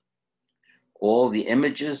 All the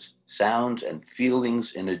images, sounds, and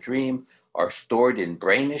feelings in a dream are stored in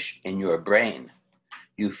Brainish in your brain.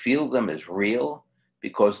 You feel them as real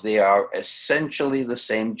because they are essentially the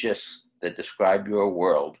same gists that describe your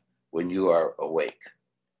world when you are awake.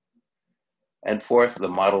 And fourth, the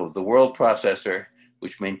model of the world processor,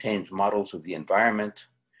 which maintains models of the environment.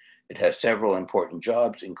 It has several important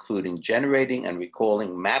jobs, including generating and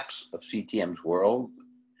recalling maps of CTM's world,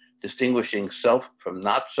 distinguishing self from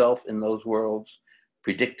not self in those worlds,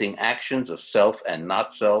 predicting actions of self and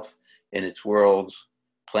not self in its worlds,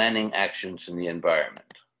 planning actions in the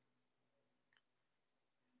environment.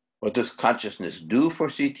 What does consciousness do for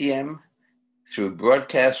CTM? Through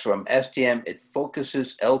broadcasts from STM, it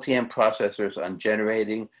focuses LTM processors on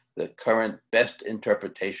generating the current best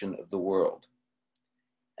interpretation of the world.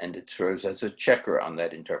 And it serves as a checker on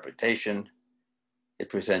that interpretation. It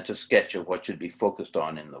presents a sketch of what should be focused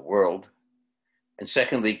on in the world. And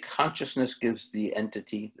secondly, consciousness gives the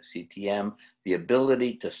entity, the CTM, the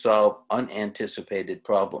ability to solve unanticipated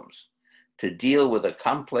problems, to deal with a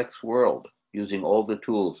complex world using all the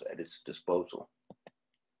tools at its disposal.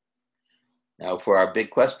 Now for our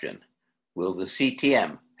big question, will the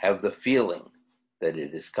CTM have the feeling that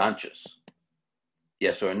it is conscious?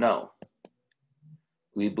 Yes or no?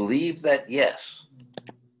 We believe that yes,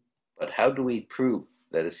 but how do we prove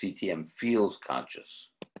that a CTM feels conscious?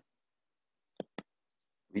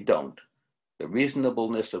 We don't. The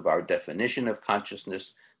reasonableness of our definition of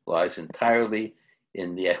consciousness lies entirely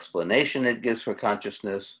in the explanation it gives for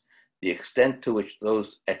consciousness, the extent to which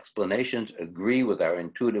those explanations agree with our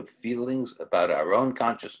intuitive feelings about our own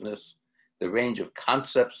consciousness, the range of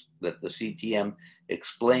concepts that the CTM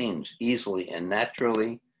explains easily and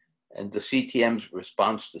naturally, and the CTM's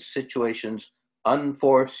response to situations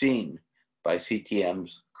unforeseen by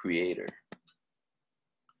CTM's creator.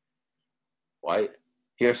 Why?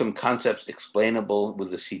 Here are some concepts explainable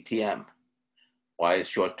with the CTM. Why is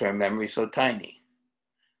short-term memory so tiny?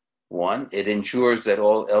 One, it ensures that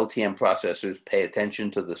all LTM processors pay attention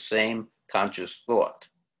to the same conscious thought.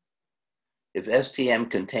 If STM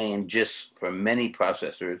contained GIST from many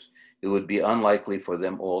processors, it would be unlikely for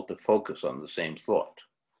them all to focus on the same thought.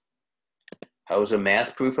 How is a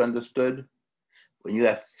math proof understood? When you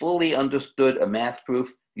have fully understood a math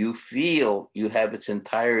proof, you feel you have its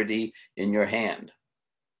entirety in your hand.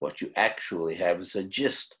 What you actually have is a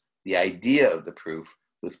gist, the idea of the proof,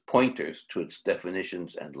 with pointers to its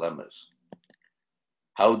definitions and lemmas.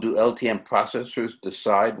 How do LTM processors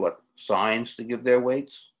decide what signs to give their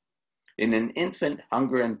weights? In an infant,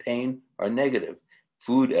 hunger and pain are negative.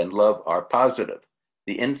 Food and love are positive.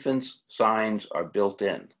 The infant's signs are built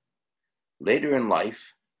in. Later in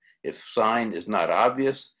life, if sign is not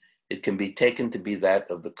obvious, it can be taken to be that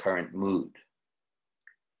of the current mood.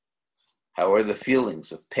 How are the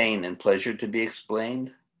feelings of pain and pleasure to be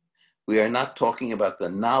explained? We are not talking about the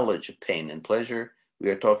knowledge of pain and pleasure. We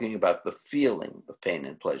are talking about the feeling of pain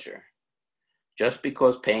and pleasure. Just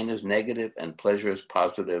because pain is negative and pleasure is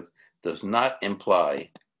positive does not imply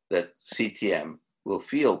that CTM will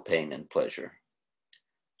feel pain and pleasure.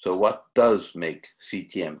 So what does make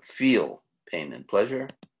CTM feel pain and pleasure?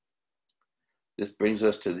 This brings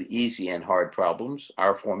us to the easy and hard problems.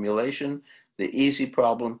 Our formulation, the easy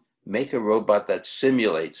problem, make a robot that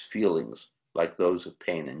simulates feelings like those of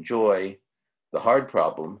pain and joy. The hard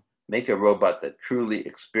problem, make a robot that truly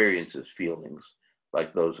experiences feelings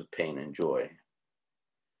like those of pain and joy.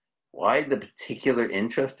 Why the particular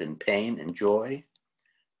interest in pain and joy?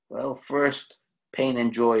 Well, first, pain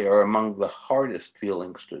and joy are among the hardest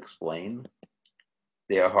feelings to explain.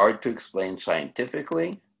 They are hard to explain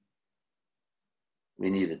scientifically. We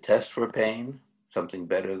need a test for pain, something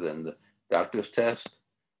better than the doctor's test.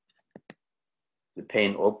 The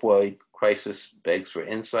pain opioid crisis begs for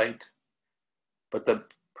insight. But the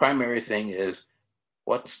primary thing is,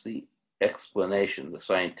 what's the explanation, the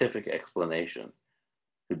scientific explanation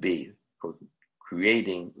to be for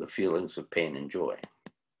creating the feelings of pain and joy?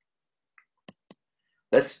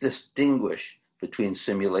 Let's distinguish between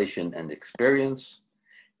simulation and experience.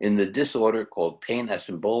 In the disorder called pain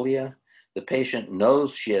asymbolia, the patient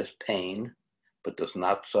knows she has pain, but does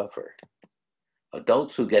not suffer.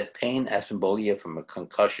 Adults who get pain asymbolia from a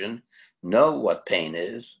concussion know what pain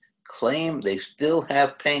is, claim they still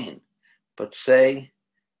have pain, but say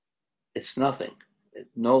it's nothing. It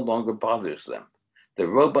no longer bothers them. The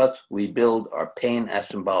robots we build are pain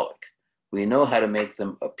asymbolic. We know how to make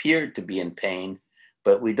them appear to be in pain,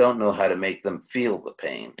 but we don't know how to make them feel the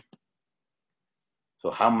pain. So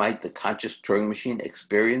how might the conscious Turing machine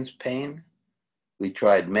experience pain? We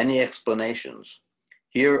tried many explanations.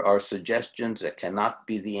 Here are suggestions that cannot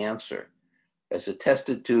be the answer, as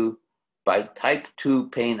attested to by type 2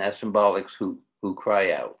 pain asymbolics who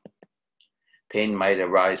cry out. Pain might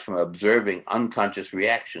arise from observing unconscious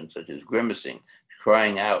reactions, such as grimacing,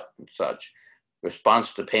 crying out, and such,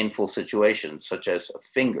 response to painful situations, such as a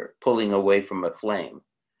finger pulling away from a flame,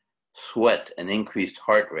 sweat and increased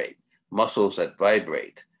heart rate, muscles that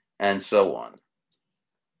vibrate, and so on.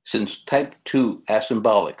 Since type 2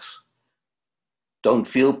 asymbolics don't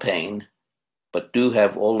feel pain, but do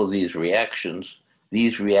have all of these reactions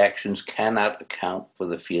cannot account for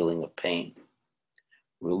the feeling of pain.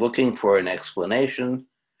 We're looking for an explanation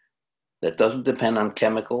that doesn't depend on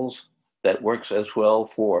chemicals, that works as well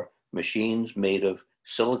for machines made of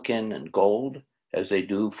silicon and gold as they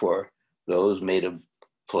do for those made of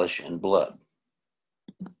flesh and blood.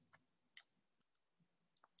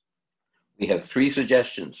 We have 3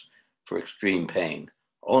 suggestions for extreme pain,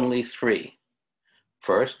 only 3.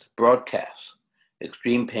 First, broadcast.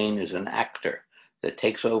 Extreme pain is an actor that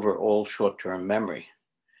takes over all short-term memory.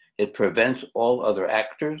 It prevents all other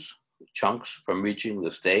actors, chunks, from reaching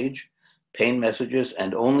the stage. Pain messages,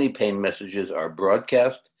 and only pain messages, are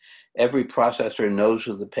broadcast. Every processor knows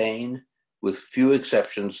of the pain. With few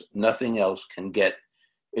exceptions, nothing else can get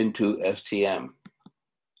into STM.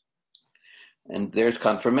 And there's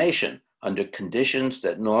confirmation. Under conditions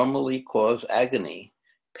that normally cause agony,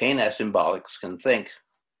 pain asymbolics can think,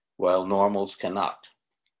 while normals cannot.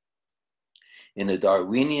 In a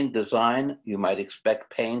Darwinian design, you might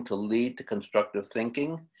expect pain to lead to constructive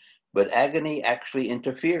thinking, but agony actually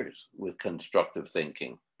interferes with constructive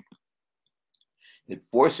thinking. It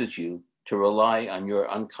forces you to rely on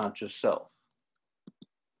your unconscious self.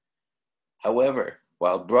 However,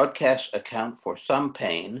 while broadcasts account for some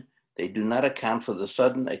pain, they do not account for the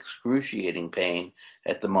sudden excruciating pain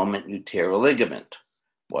at the moment you tear a ligament.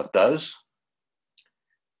 What does?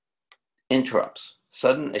 Interrupts.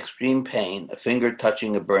 Sudden extreme pain, a finger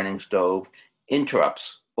touching a burning stove,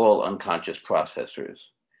 interrupts all unconscious processors.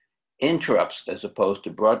 Interrupts, as opposed to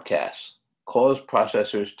broadcasts, cause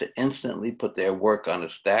processors to instantly put their work on a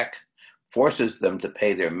stack, forces them to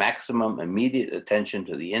pay their maximum immediate attention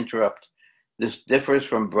to the interrupt. This differs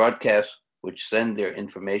from broadcasts, which send their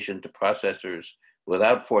information to processors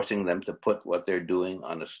without forcing them to put what they're doing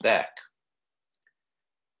on a stack.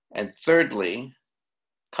 And thirdly,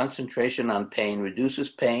 concentration on pain reduces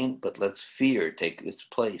pain, but lets fear take its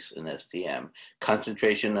place in STM.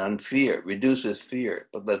 Concentration on fear reduces fear,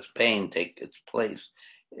 but lets pain take its place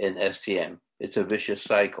in STM. It's a vicious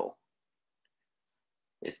cycle.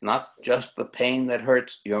 It's not just the pain that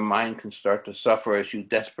hurts. Your mind can start to suffer as you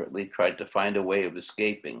desperately try to find a way of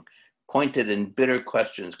escaping. Pointed and bitter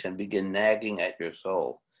questions can begin nagging at your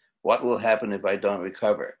soul. What will happen if I don't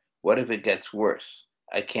recover? What if it gets worse?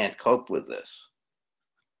 I can't cope with this.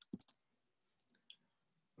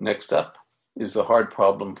 Next up is the hard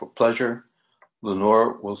problem for pleasure.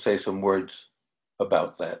 Lenore will say some words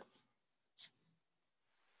about that.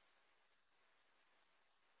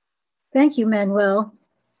 Thank you, Manuel.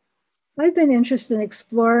 I've been interested in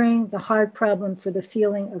exploring the hard problem for the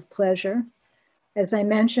feeling of pleasure. As I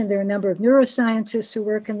mentioned, there are a number of neuroscientists who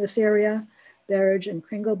work in this area, Berridge and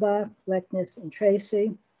Kringelbach, Leknes and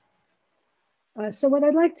Tracy. So what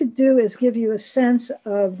I'd like to do is give you a sense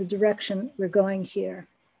of the direction we're going here.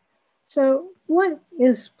 So what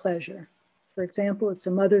is pleasure? For example, it's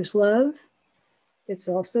a mother's love. It's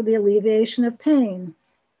also the alleviation of pain.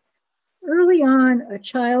 Early on, a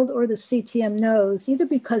child or the CTM knows, either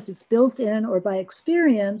because it's built in or by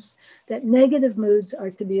experience, that negative moods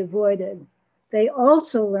are to be avoided. They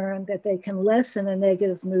also learn that they can lessen a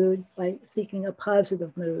negative mood by seeking a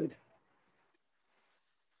positive mood.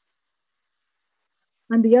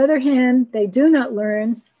 On the other hand, they do not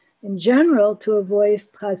learn in general to avoid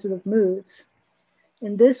positive moods.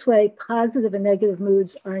 In this way, positive and negative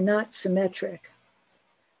moods are not symmetric.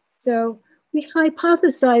 So we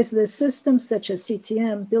hypothesize that systems such as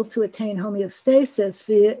CTM, built to attain homeostasis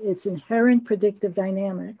via its inherent predictive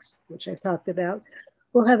dynamics, which I talked about,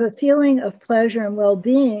 will have a feeling of pleasure and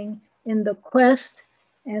well-being in the quest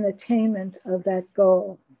and attainment of that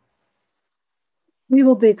goal. We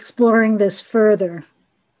will be exploring this further.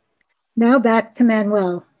 Now back to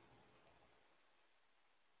Manuel.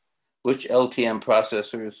 Which LTM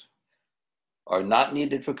processors are not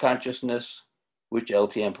needed for consciousness? Which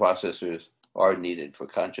LTM processors are needed for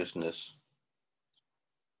consciousness?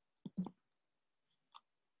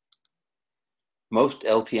 Most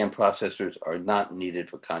LTM processors are not needed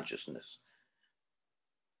for consciousness.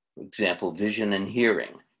 For example, vision and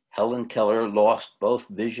hearing. Helen Keller lost both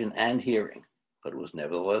vision and hearing, but was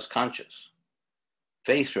nevertheless conscious.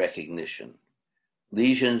 Face recognition.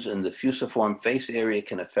 Lesions in the fusiform face area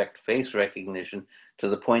can affect face recognition to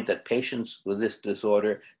the point that patients with this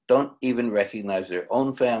disorder don't even recognize their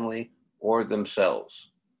own family or themselves.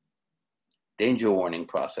 Danger warning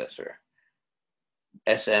processor.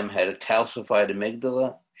 SM had a calcified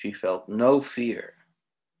amygdala. She felt no fear,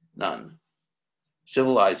 none.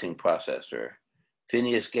 Civilizing processor.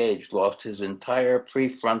 Phineas Gage lost his entire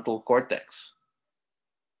prefrontal cortex,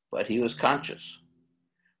 but he was conscious.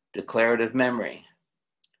 Declarative memory.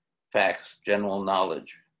 Facts, general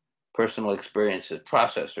knowledge, personal experiences,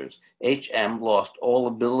 processors. HM lost all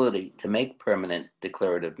ability to make permanent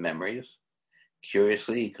declarative memories.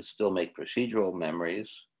 Curiously, he could still make procedural memories.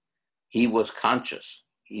 He was conscious,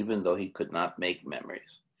 even though he could not make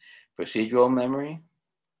memories. Procedural memory?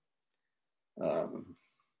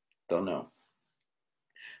 Don't know.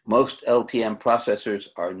 Most LTM processors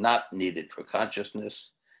are not needed for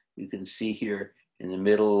consciousness. You can see here in the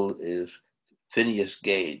middle is Phineas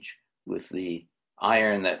Gage with the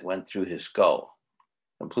iron that went through his skull,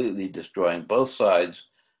 completely destroying both sides,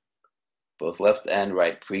 both left and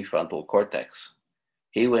right prefrontal cortex.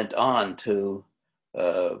 He went on to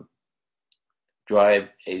drive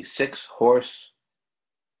a 6-horse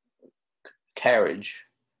carriage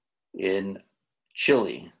in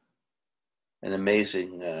Chile, an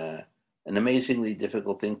amazingly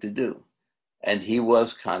difficult thing to do. And he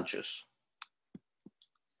was conscious.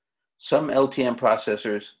 Some LTM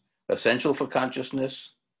processors essential for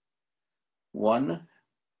consciousness. 1,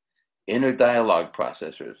 inner dialogue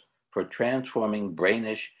processors for transforming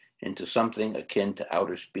brainish into something akin to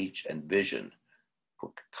outer speech and vision,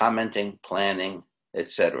 for commenting, planning,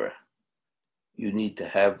 etc. You need to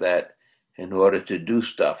have that in order to do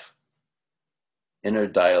stuff. Inner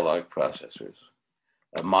dialogue processors.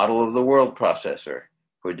 A model of the world processor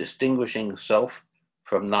for distinguishing self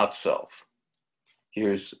from not self.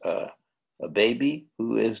 Here's a baby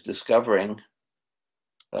who is discovering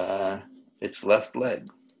its left leg.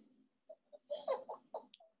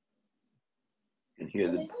 You can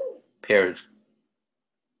hear the pears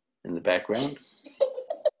in the background.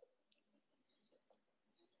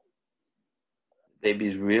 The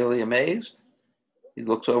baby's really amazed. He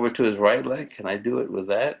looks over to his right leg. Can I do it with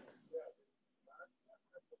that?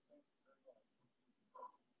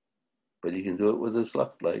 But he can do it with his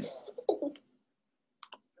left leg.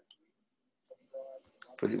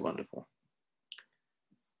 Pretty wonderful.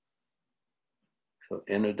 So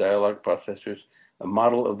inner dialogue processors, a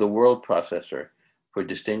model of the world processor for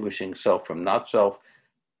distinguishing self from not self.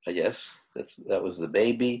 Yes, that was the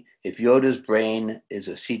baby. If Yoda's brain is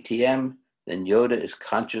a CTM, then Yoda is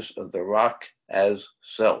conscious of the rock as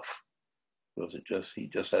self. He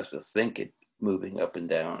just has to think it moving up and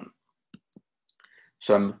down.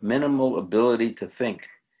 Some minimal ability to think,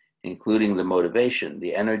 including the motivation,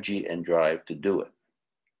 the energy and drive to do it.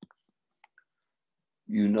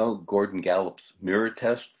 You know Gordon Gallup's mirror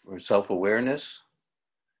test for self-awareness.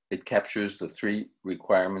 It captures the 3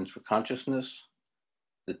 requirements for consciousness.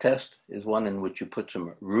 The test is one in which you put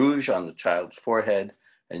some rouge on the child's forehead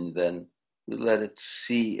and then you let it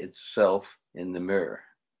see itself in the mirror.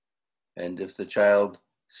 And if the child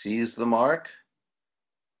sees the mark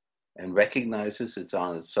and recognizes it's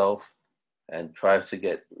on itself and tries to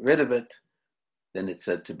get rid of it, then it's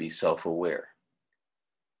said to be self-aware.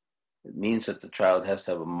 It means that the child has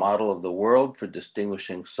to have a model of the world for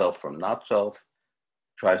distinguishing self from not self,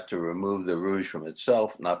 tries to remove the rouge from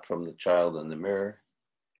itself, not from the child in the mirror.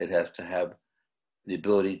 It has to have the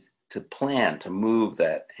ability to plan, to move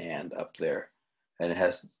that hand up there, and it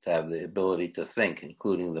has to have the ability to think,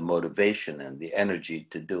 including the motivation and the energy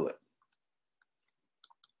to do it.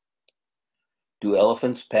 Do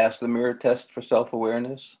elephants pass the mirror test for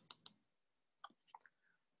self-awareness?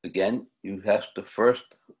 Again, you have to first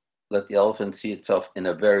let the elephant see itself in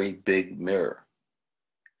a very big mirror.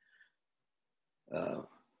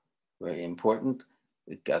 Very important.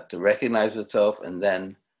 It got to recognize itself, and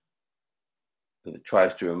then if it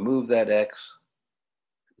tries to remove that X,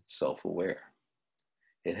 it's self-aware.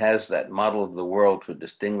 It has that model of the world for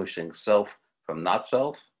distinguishing self from not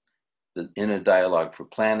self, the inner dialogue for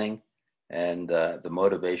planning, and the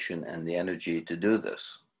motivation and the energy to do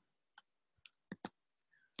this.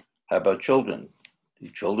 How about children? Do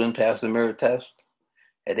children pass the mirror test?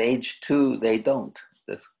 At age 2, they don't.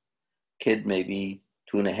 This kid may be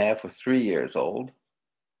 2.5 or 3 years old.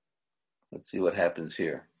 Let's see what happens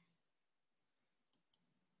here.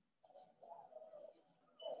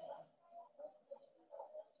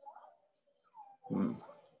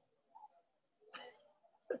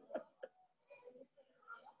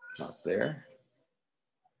 Not there.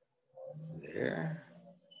 There.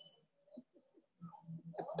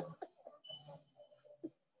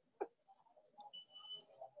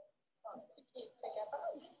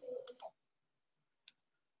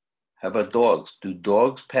 How about dogs? Do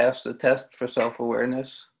dogs pass the test for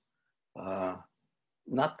self-awareness?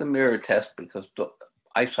 Not the mirror test, because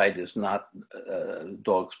eyesight is not a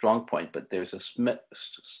dog's strong point, but there's a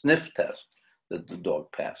sniff test that the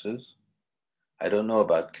dog passes. I don't know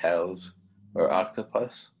about cows or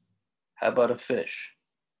octopus. How about a fish?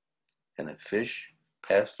 Can a fish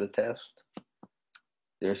pass the test?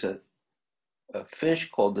 There's a fish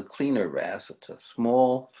called the cleaner wrasse. It's a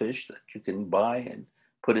small fish that you can buy and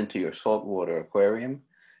put into your saltwater aquarium.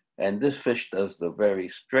 And this fish does the very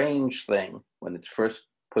strange thing when it's first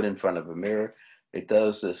put in front of a mirror. It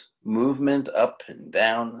does this movement up and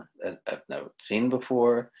down that I've never seen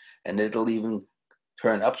before, and it'll even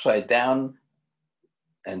turn upside down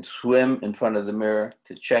and swim in front of the mirror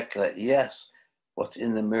to check that, yes, what's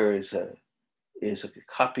in the mirror is a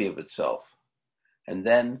copy of itself. And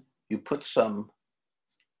then you put some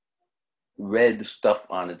red stuff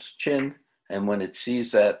on its chin, and when it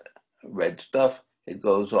sees that red stuff, it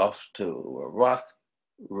goes off to a rock,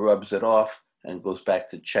 rubs it off, and goes back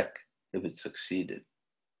to check if it succeeded.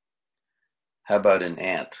 How about an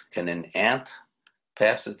ant? Can an ant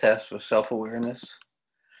pass the test for self-awareness?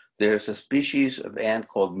 There's a species of ant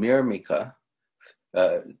called Myrmica.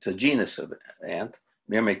 It's a genus of ant.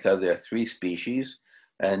 Myrmica, there are 3 species.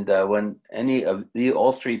 And when any of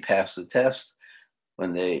all 3 pass the test,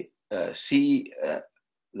 when they see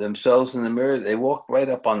themselves in the mirror, they walk right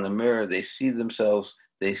up on the mirror, they see themselves,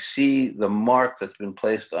 they see the mark that's been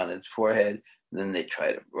placed on its forehead, and then they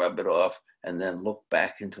try to rub it off and then look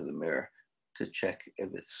back into the mirror to check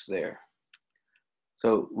if it's there.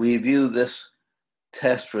 So we view this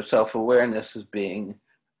test for self-awareness as being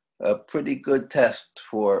a pretty good test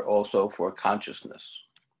also for consciousness.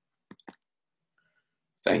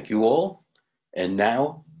 Thank you all. And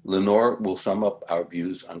now Lenore will sum up our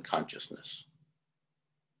views on consciousness.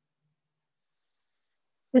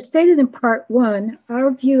 As stated in part 1,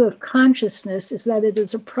 our view of consciousness is that it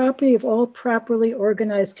is a property of all properly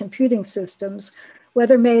organized computing systems,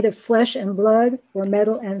 whether made of flesh and blood or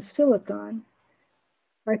metal and silicon.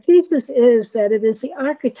 Our thesis is that it is the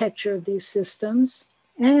architecture of these systems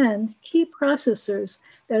and key processors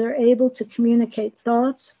that are able to communicate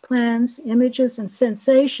thoughts, plans, images, and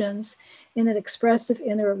sensations in an expressive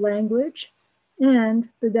inner language, and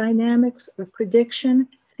the dynamics of prediction,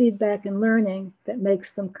 feedback, and learning that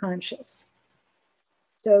makes them conscious.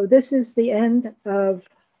 So this is the end of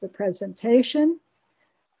the presentation.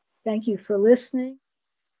 Thank you for listening.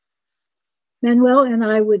 Manuel and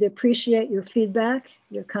I would appreciate your feedback,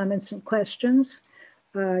 your comments and questions.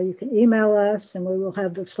 You can email us, and we will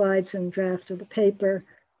have the slides and draft of the paper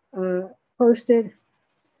posted.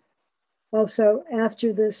 Also,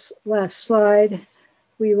 after this last slide,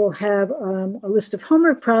 we will have a list of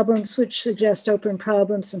homework problems which suggest open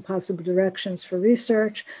problems and possible directions for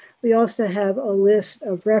research. We also have a list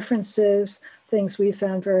of references, things we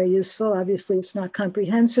found very useful. Obviously, it's not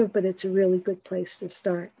comprehensive, but it's a really good place to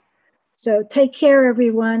start. So take care,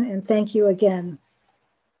 everyone, and thank you again.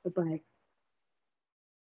 Bye-bye.